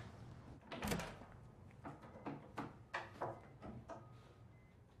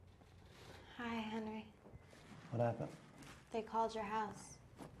 Hi, Henry. What happened? They called your house.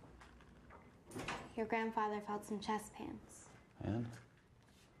 Your grandfather felt some chest pains. And?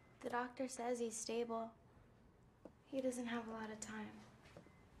 The doctor says he's stable. He doesn't have a lot of time.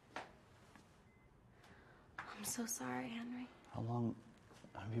 I'm so sorry, Henry. How long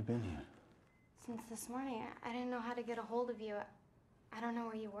have you been here? Since this morning, I didn't know how to get a hold of you. I don't know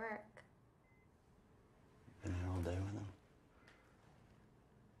where you work.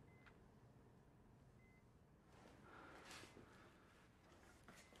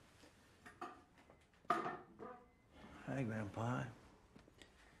 Hi, Grandpa.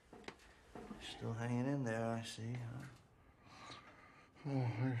 Still hanging in there, I see, huh? Oh,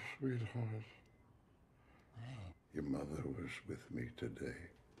 my sweetheart. Hey. Your mother was with me today.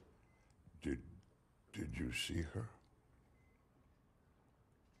 Did you see her?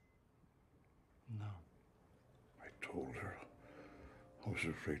 No. I told her I was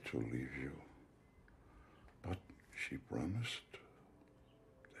afraid to leave you. But she promised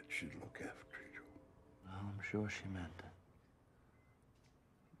that she'd look after you. Well, I'm sure she meant it.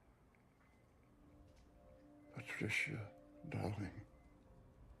 Patricia, darling,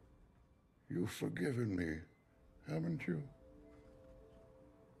 you've forgiven me, haven't you?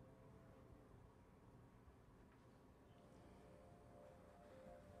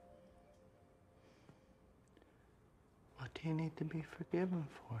 What do you need to be forgiven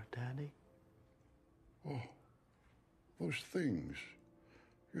for, Daddy? Oh, those things,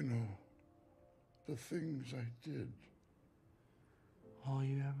 you know, the things I did. All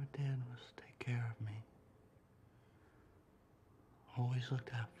you ever did was take care of me. Always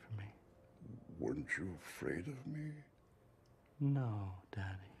looked out for me. Weren't you afraid of me? No,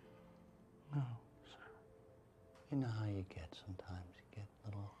 Daddy. No, sir. You know how you get sometimes. You get a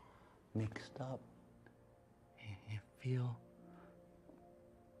little mixed up. You feel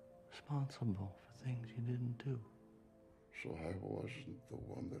responsible for things you didn't do. So I wasn't the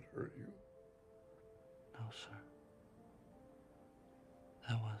one that hurt you? No, sir.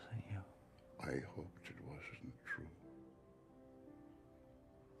 That wasn't you. I hoped it wasn't true.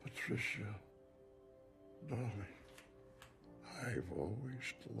 Patricia, darling, I've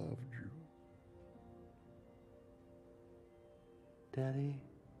always loved you. Daddy,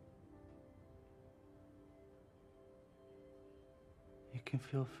 you can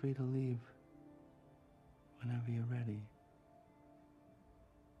feel free to leave whenever you're ready.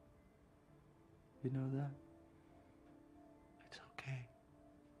 You know that? It's okay.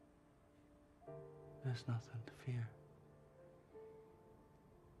 There's nothing to fear.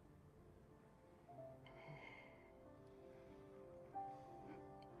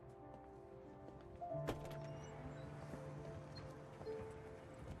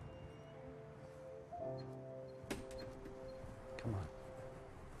 Come on.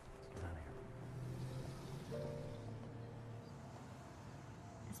 Let's get out of here.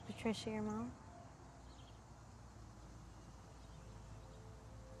 Is Patricia your mom?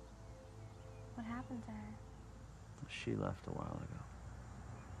 What happened to her? She left a while ago.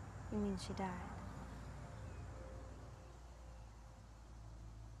 You mean she died?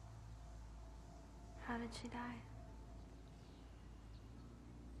 How did she die?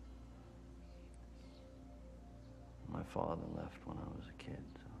 My father left when I was a kid,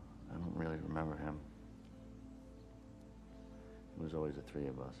 so I don't really remember him. It was always the three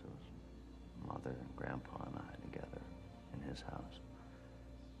of us. It was Mother and Grandpa and I together in his house.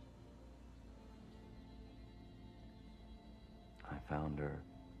 I found her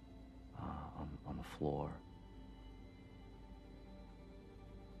on the floor.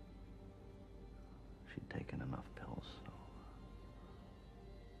 She'd taken enough pills, so.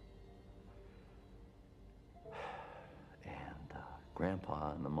 And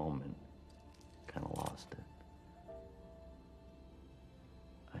Grandpa, in the moment, kind of lost it.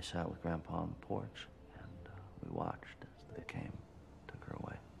 I sat with Grandpa on the porch, and we watched as they came, took her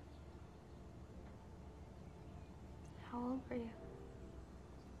away. How old were you?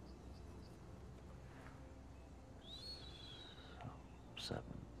 So, 7.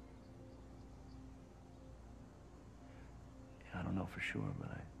 Yeah, I don't know for sure,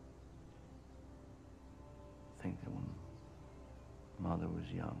 but I think that when Mother was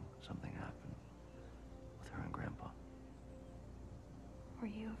young, something happened with her and Grandpa. Were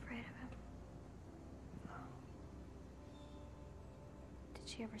you afraid of him? No. Did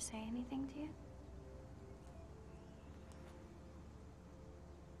she ever say anything to you?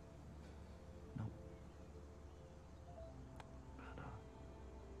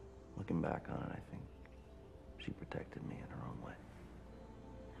 Looking back on it, I think she protected me in her own way.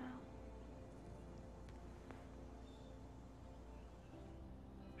 How?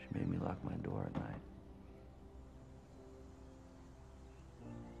 She made me lock my door at night.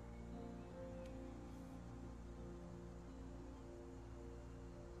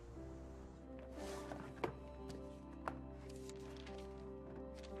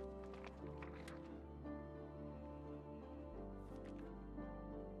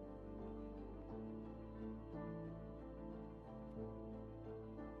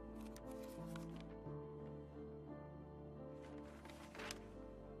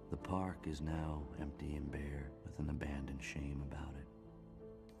 The park is now empty and bare, with an abandoned shame about it.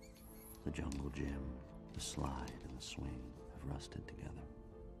 The jungle gym, The slide and the swing have rusted together.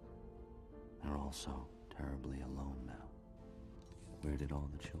 They're all so terribly alone now. Where did all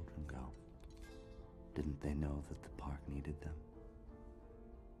the children go? Didn't they know that the park needed them?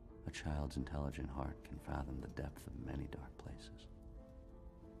 A child's intelligent heart can fathom the depth of many dark places.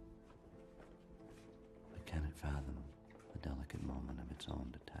 But can it fathom the delicate moment of its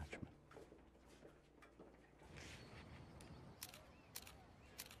own detachment?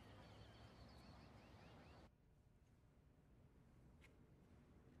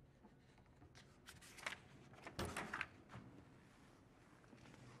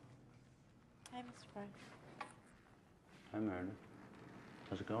 Hi, Mr. Barth. Hi, Meredith.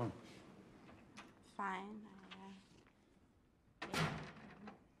 How's it going? Fine.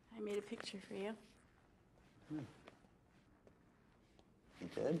 I made a picture for you. You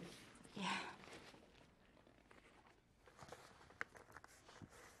did? Yeah.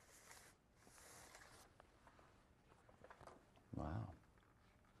 Wow.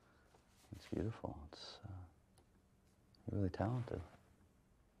 It's beautiful. You're really talented.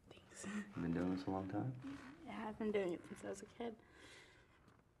 Thanks. You've been doing this a long time? Yeah, I've been doing it since I was a kid.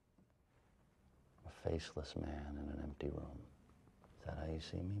 A faceless man in an empty room. Is that how you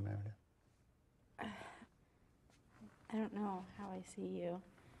see me, Meredith? I don't know how I see you.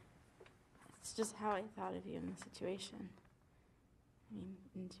 It's just how I thought of you in the situation. I mean,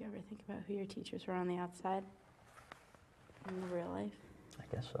 did you ever think about who your teachers were on the outside? In the real life? I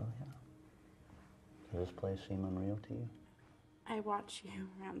guess so, yeah. Does this place seem unreal to you? I watch you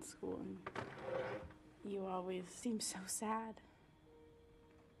around school and you always seem so sad.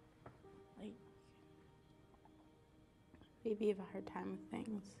 Like, maybe you have a hard time with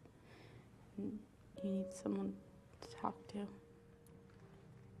things. And you need someone to talk to.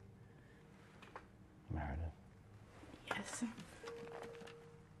 Meredith. Yes.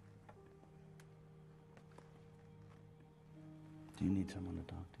 Do you need someone to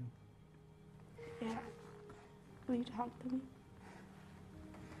talk to? Yeah. Will you talk to me?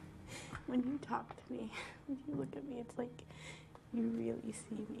 When you talk to me, when you look at me, it's like you really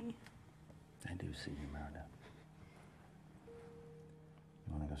see me. I do see you, Meredith.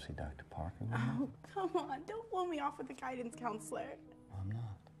 You want to go see Dr. Parker with me? Oh, come on. Don't blow me off with a guidance counselor. I'm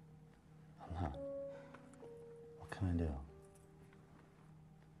not. What can I do?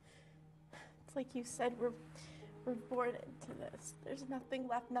 It's like you said, we're born into this. There's nothing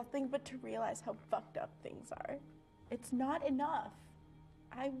left, nothing but to realize how fucked up things are. It's not enough.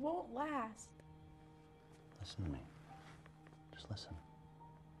 I won't last. Listen to me. Just listen.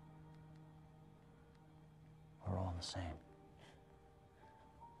 We're all the same.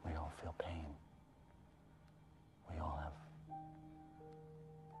 We all feel pain. We all have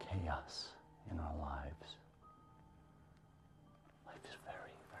chaos in our lives. Life is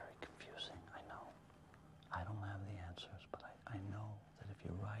very, very confusing, I know. I don't have the answers, but I know that if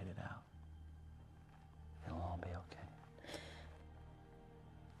you write it out, it'll all be okay.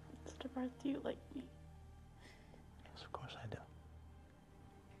 Mr. Barth, do you like me? Yes, of course I do.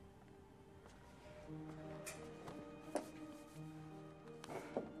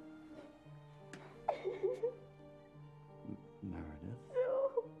 Meredith?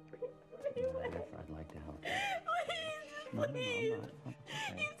 No. Meredith, I'd like to help you. Please, No, please. I'm not. Okay.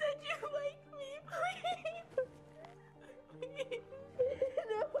 You said you like me. Please. Please.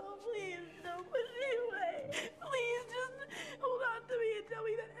 No, please. Don't push me away. Please, just hold on to me and tell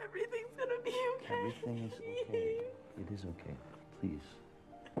me that everything's gonna be okay. Everything is okay. It is okay. Please.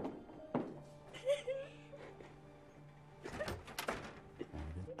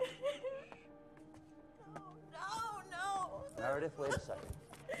 Meredith, wait a second.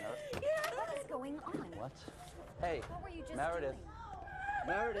 What is going on? What? Hey, What were you just Meredith. doing?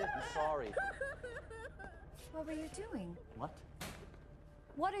 Meredith, I'm sorry. What were you doing? What?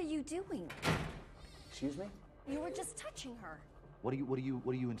 What are you doing? Excuse me? You were just touching her. What are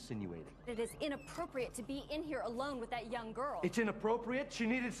you insinuating? It is inappropriate to be in here alone with that young girl. It's inappropriate? She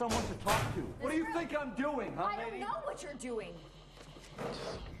needed someone to talk to. What do you think I'm doing, huh, I don't lady? know what you're doing.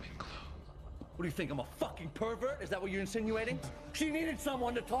 What do you think, I'm a fucking pervert? Is that what you're insinuating? She needed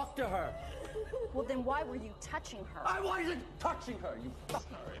someone to talk to her. Well, then why were you touching her? I wasn't touching her, you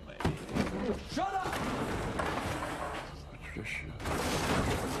fucking... Sorry, lady. Shut up! Patricia.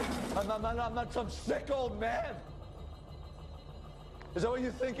 I'm not some sick old man. Is that what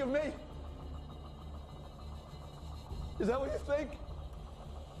you think of me? Is that what you think?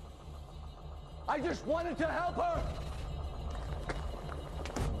 I just wanted to help her!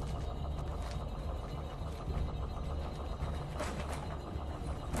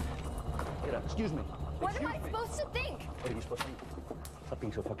 Get up, excuse me. What am I supposed to think? What are you supposed to think? Stop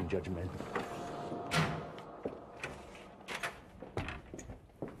being so fucking judgmental.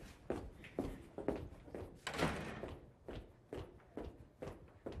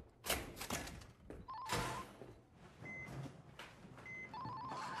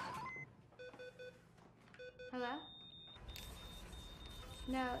 Hello?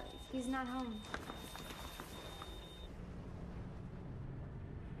 No, he's not home.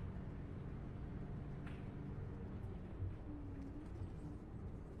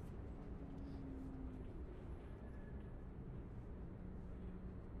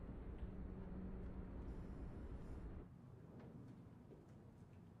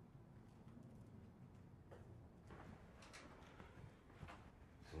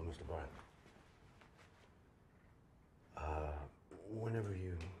 Hello, Mr. Barth. Whenever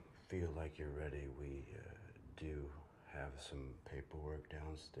you feel like you're ready, we do have some paperwork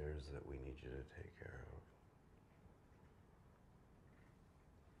downstairs that we need you to take care of.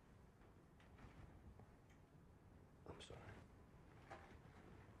 I'm sorry.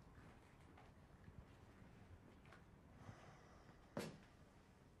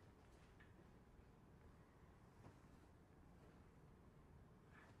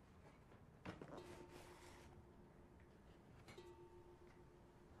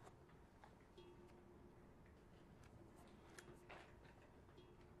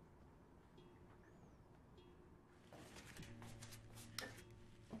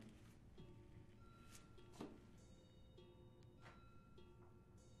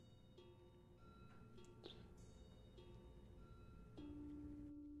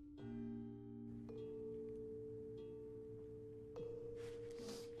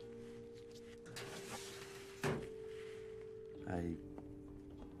 I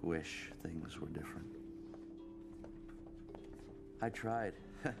wish things were different. I tried.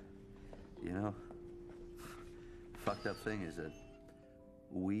 You know, fucked up thing is that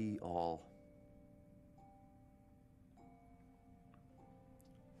we all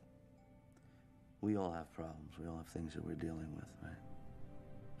have problems. We all have things that we're dealing with, right?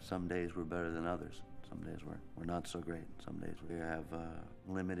 Some days we're better than others. Some days we're not so great. Some days we have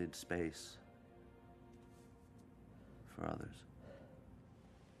limited space for others.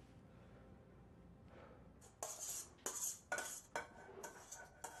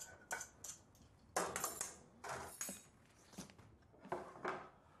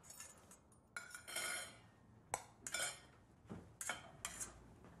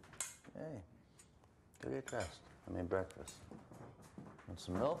 Hey, go get dressed. I made breakfast. Want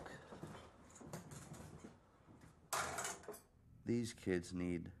some milk? These kids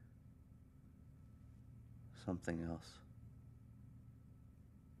need something else.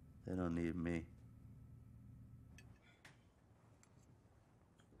 They don't need me.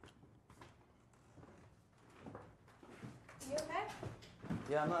 You okay?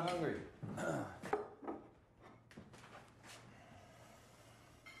 Yeah, I'm not hungry.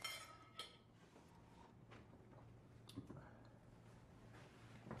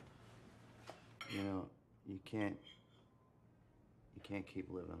 You know, you can't keep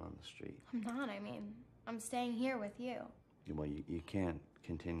living on the street. I'm not, I mean, I'm staying here with you. Well, you can't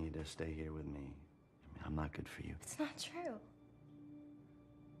continue to stay here with me. I mean, I'm not good for you. It's not true.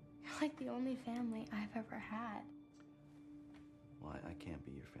 You're like the only family I've ever had. Well, I can't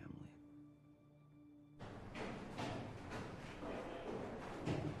be your family.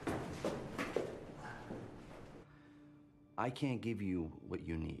 I can't give you what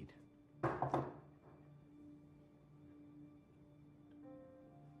you need.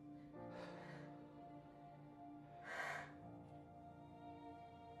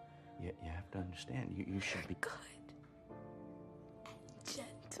 You have to understand, you should be good and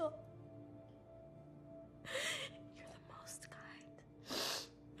gentle. You're the most kind.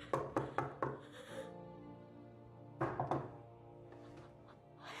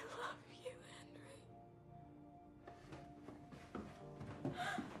 I love you, Henry.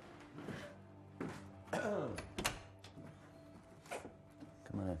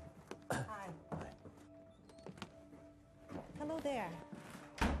 Come on in. Hi. Hello there.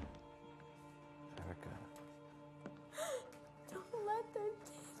 Erica. Don't let them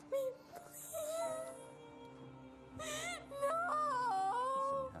take me, please. No!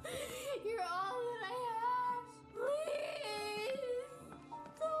 You're all that I have. Please!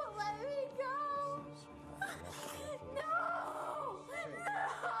 Don't let me go! No!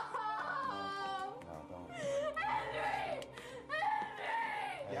 No! Henry! Henry!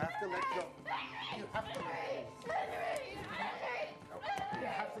 You have to let go. You have to let go. Henry! You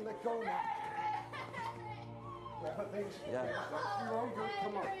have to let go now. Whatever things. Yeah. You're all good.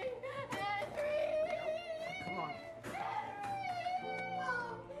 Come on. Come on.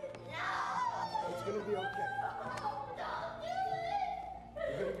 It's gonna be okay.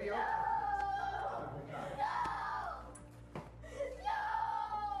 You're gonna be okay.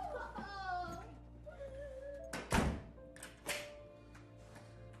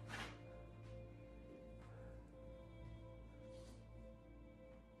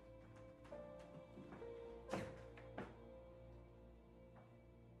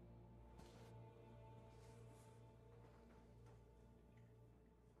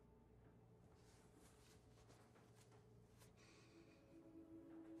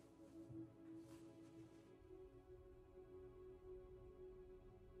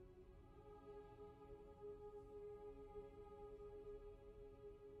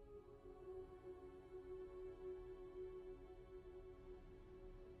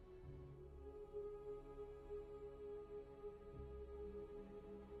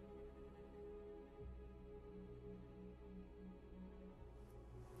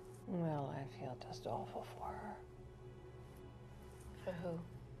 feel just awful for her. For who?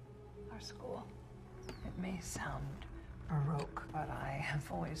 Our school. It may sound baroque, but I have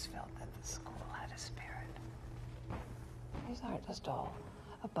always felt that the school had a spirit. These aren't just all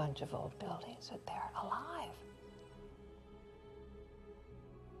a bunch of old buildings, that they're alive.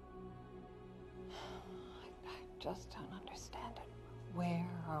 I just don't understand it. Where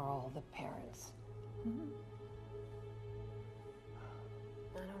are all the parents?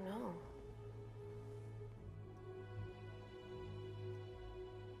 I don't know.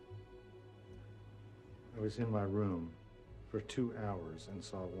 I was in my room for 2 hours and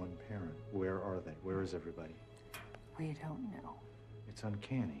saw one parent. Where are they? Where is everybody? We don't know. It's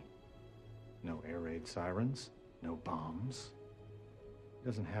uncanny. No air raid sirens, no bombs. It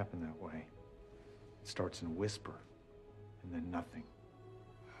doesn't happen that way. It starts in a whisper, and then nothing.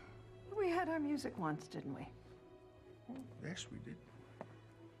 We had our music once, didn't we? Yes, we did.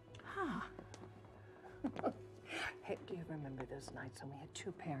 Huh. Hey, do you remember those nights when we had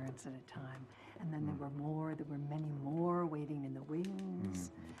 2 parents at a time? And then there were many more waiting in the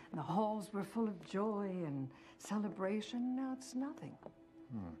wings. And the halls were full of joy and celebration. Now it's nothing.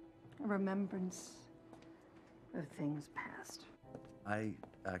 A remembrance of things past. I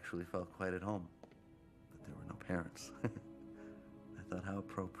actually felt quite at home that there were no parents. I thought how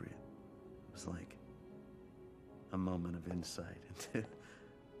appropriate. It was like a moment of insight into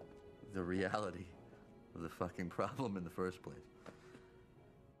the reality of the fucking problem in the first place.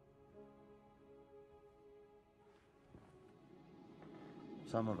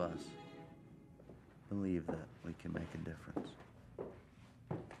 Some of us believe that we can make a difference.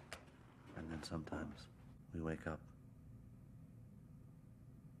 And then sometimes we wake up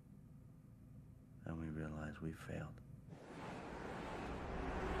and we realize we've failed.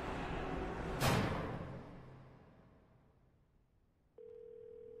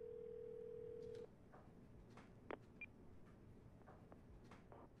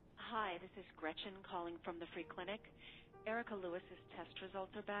 Hi, this is Gretchen calling from the free clinic. Erica Lewis's test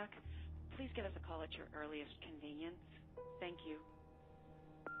results are back. Please give us a call at your earliest convenience. Thank you.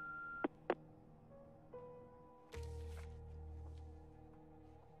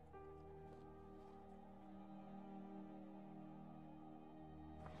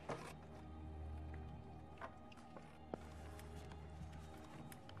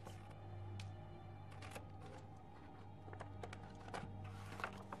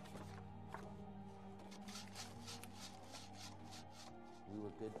 We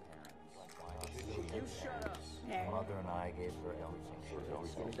were good parents. You shut up. Mother and I gave her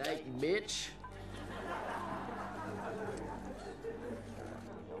everything. Thank you, Mitch.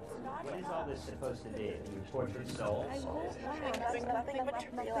 What is all this supposed to be? You tortured souls? Nothing but to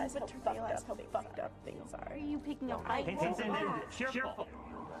realize how fucked up things are. Are you picking up? Cheerful.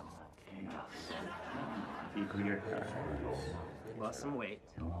 Be clear. Lost some weight.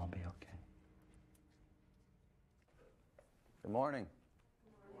 It'll all be okay. Good morning.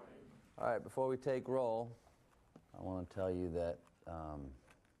 All right, before we take roll, I want to tell you that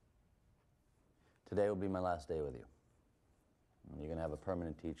today will be my last day with you. You're going to have a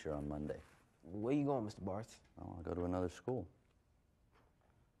permanent teacher on Monday. Where you going, Mr. Barth? Oh, I'll go to another school.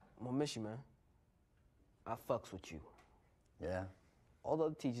 I'm gonna miss you, man. I fucks with you. Yeah? All the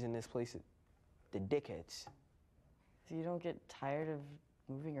other teachers in this place, they're dickheads. So you don't get tired of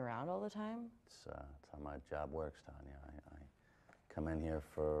moving around all the time? It's how my job works, Tanya. I come in here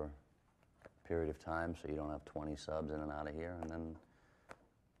for a period of time so you don't have 20 subs in and out of here, and then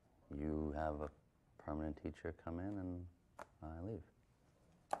you have a permanent teacher come in and I leave.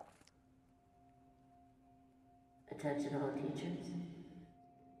 Attention all teachers.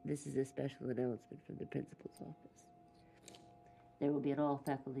 This is a special announcement from the principal's office. There will be an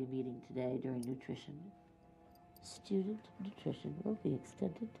all-faculty meeting today during nutrition. Student nutrition will be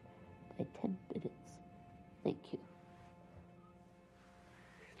extended by 10 minutes. Thank you.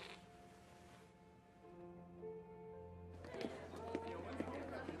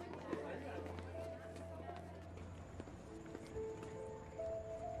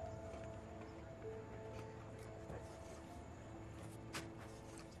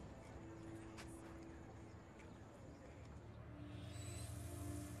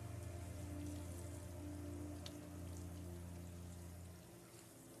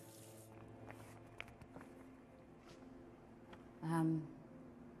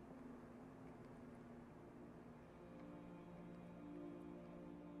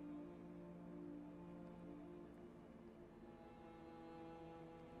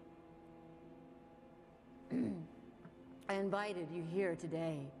 I invited you here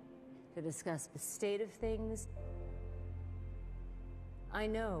today to discuss the state of things I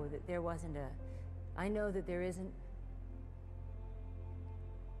know that there wasn't a... I know that there isn't...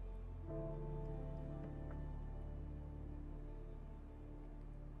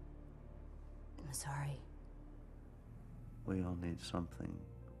 I'm sorry. We all need something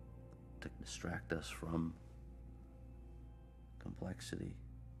to distract us from complexity,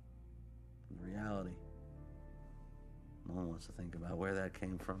 the reality. No one wants to think about where that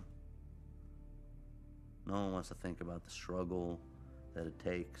came from. No one wants to think about the struggle that it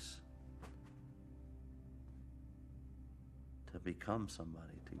takes to become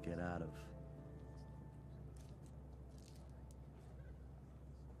somebody, to get out of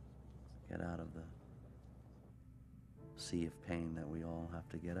the sea of pain that we all have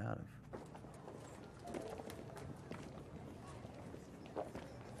to get out of.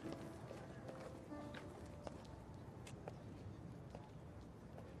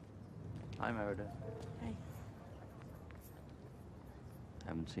 Hi, Meredith. Hi.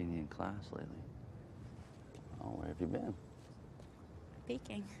 Haven't seen you in class lately. Oh, where have you been?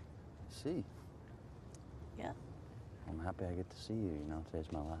 Baking. See. Yeah. I'm happy I get to see you. You know,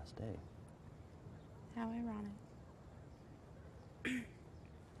 today's my last day. How ironic.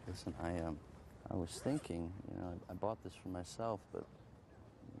 Listen, I was thinking, you know, I bought this for myself, but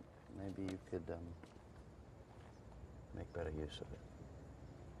maybe you could make better use of it.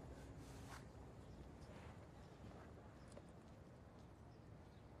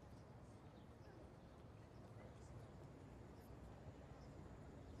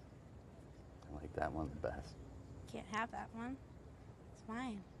 I like that one the best. Can't have that one. It's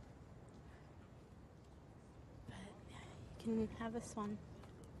mine. But you can have this one.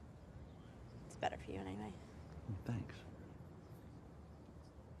 It's better for you anyway. Thanks.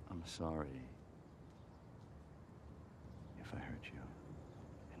 I'm sorry if I hurt you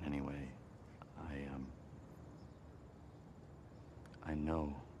in any way. I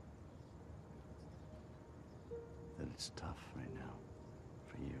know that it's tough right now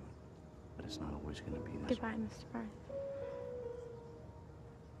for you, but it's not always going to be this Goodbye, way. Mr. Barth.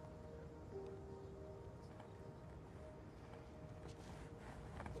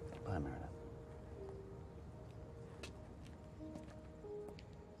 Bye, Meredith.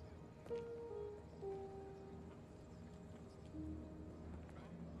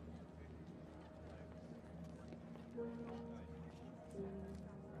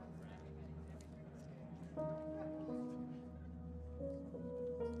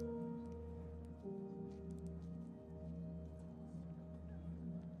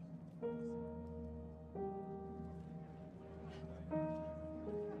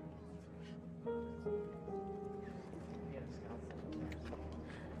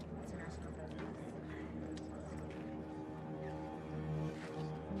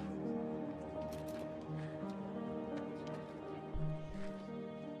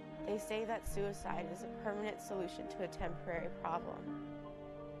 They say that suicide is a permanent solution to a temporary problem.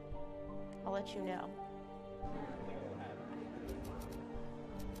 I'll let you know.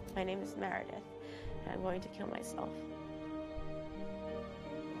 My name is Meredith, and I'm going to kill myself.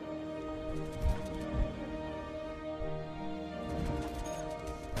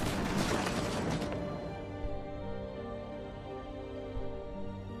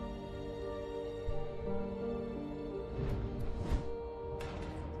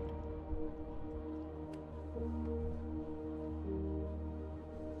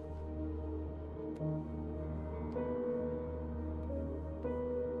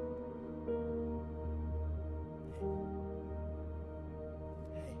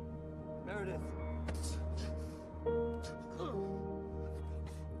 Meredith.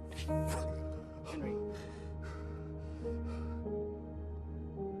 Henry.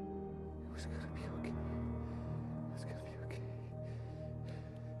 It was gonna be okay. It was gonna be okay.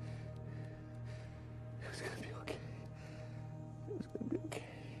 It was gonna be okay. It was gonna be okay.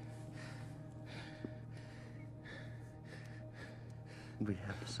 We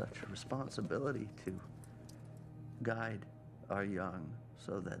have such a responsibility to guide our young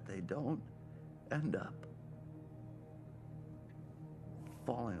so that they don't end up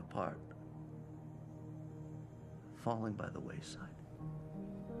falling apart, falling by the wayside,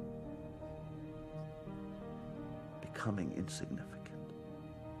 becoming insignificant.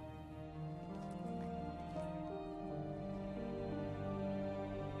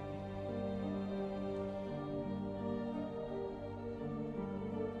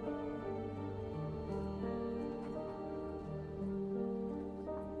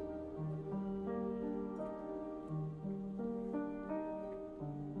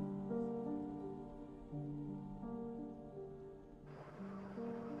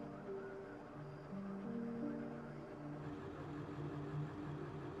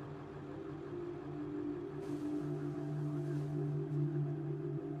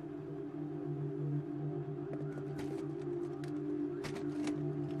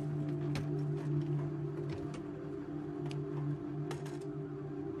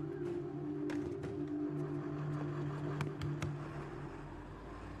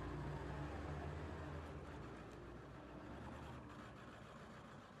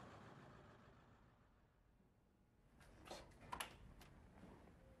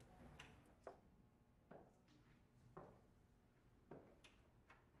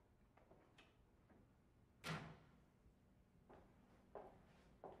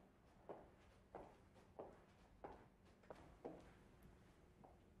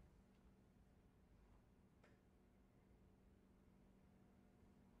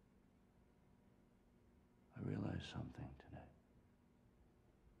 something today.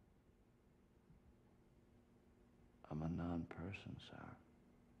 I'm a non-person, Sarah.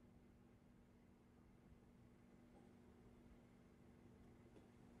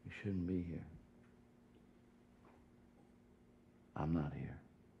 You shouldn't be here. I'm not here.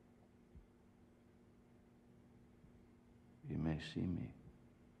 You may see me,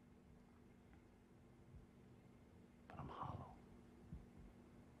 but I'm hollow.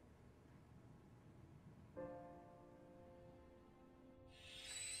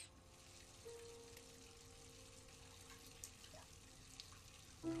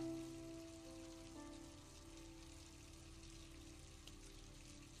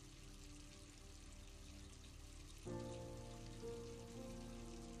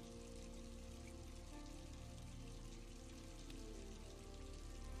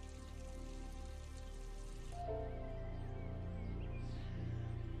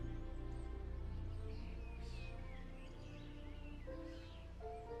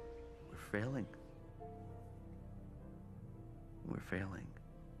 We're failing. We're failing.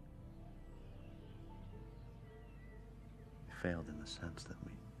 We failed in the sense that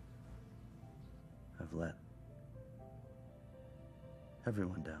we have let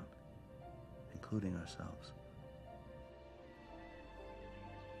everyone down, including ourselves.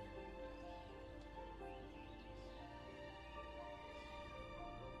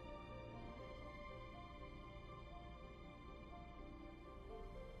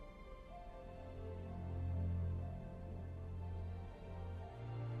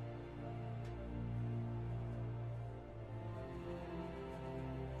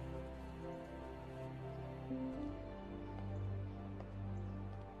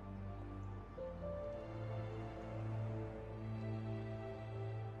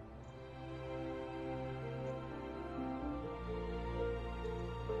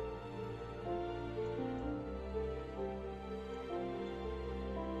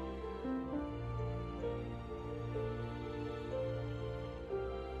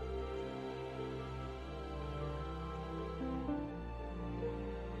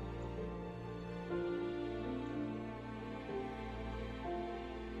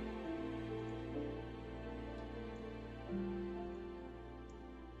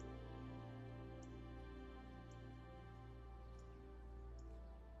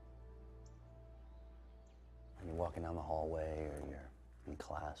 You're walking down the hallway or you're in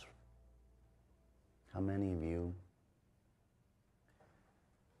class. How many of you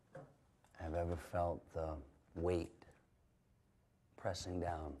have ever felt the weight pressing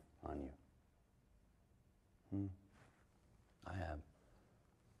down on you? I have.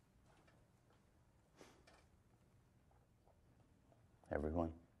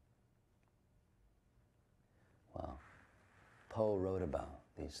 Everyone? Well, Poe wrote about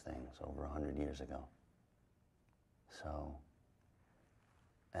these things over 100 years ago. So,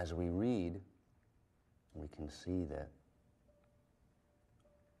 as we read, we can see that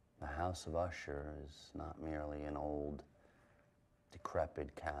the House of Usher is not merely an old,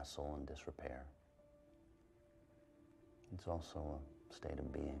 decrepit castle in disrepair. It's also a state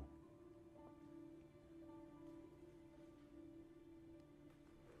of being.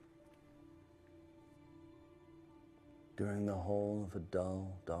 During the whole of a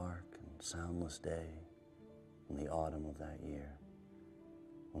dull, dark, and soundless day in the autumn of that year,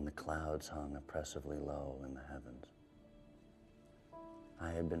 when the clouds hung oppressively low in the heavens, I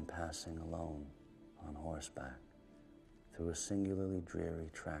had been passing alone on horseback through a singularly dreary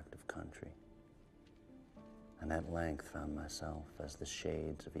tract of country, and at length found myself, as the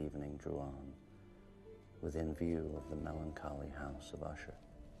shades of evening drew on, within view of the melancholy House of Usher.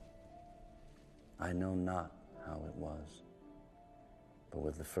 I know not how it was, but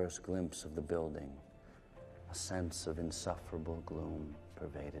with the first glimpse of the building, a sense of insufferable gloom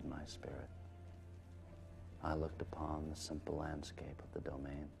pervaded my spirit. I looked upon the simple landscape of the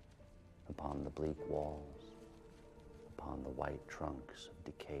domain, upon the bleak walls, upon the white trunks of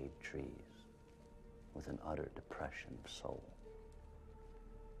decayed trees, with an utter depression of soul.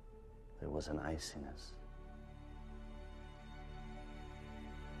 There was an iciness,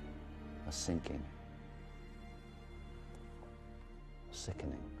 a sinking, a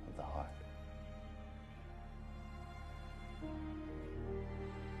sickening of the heart.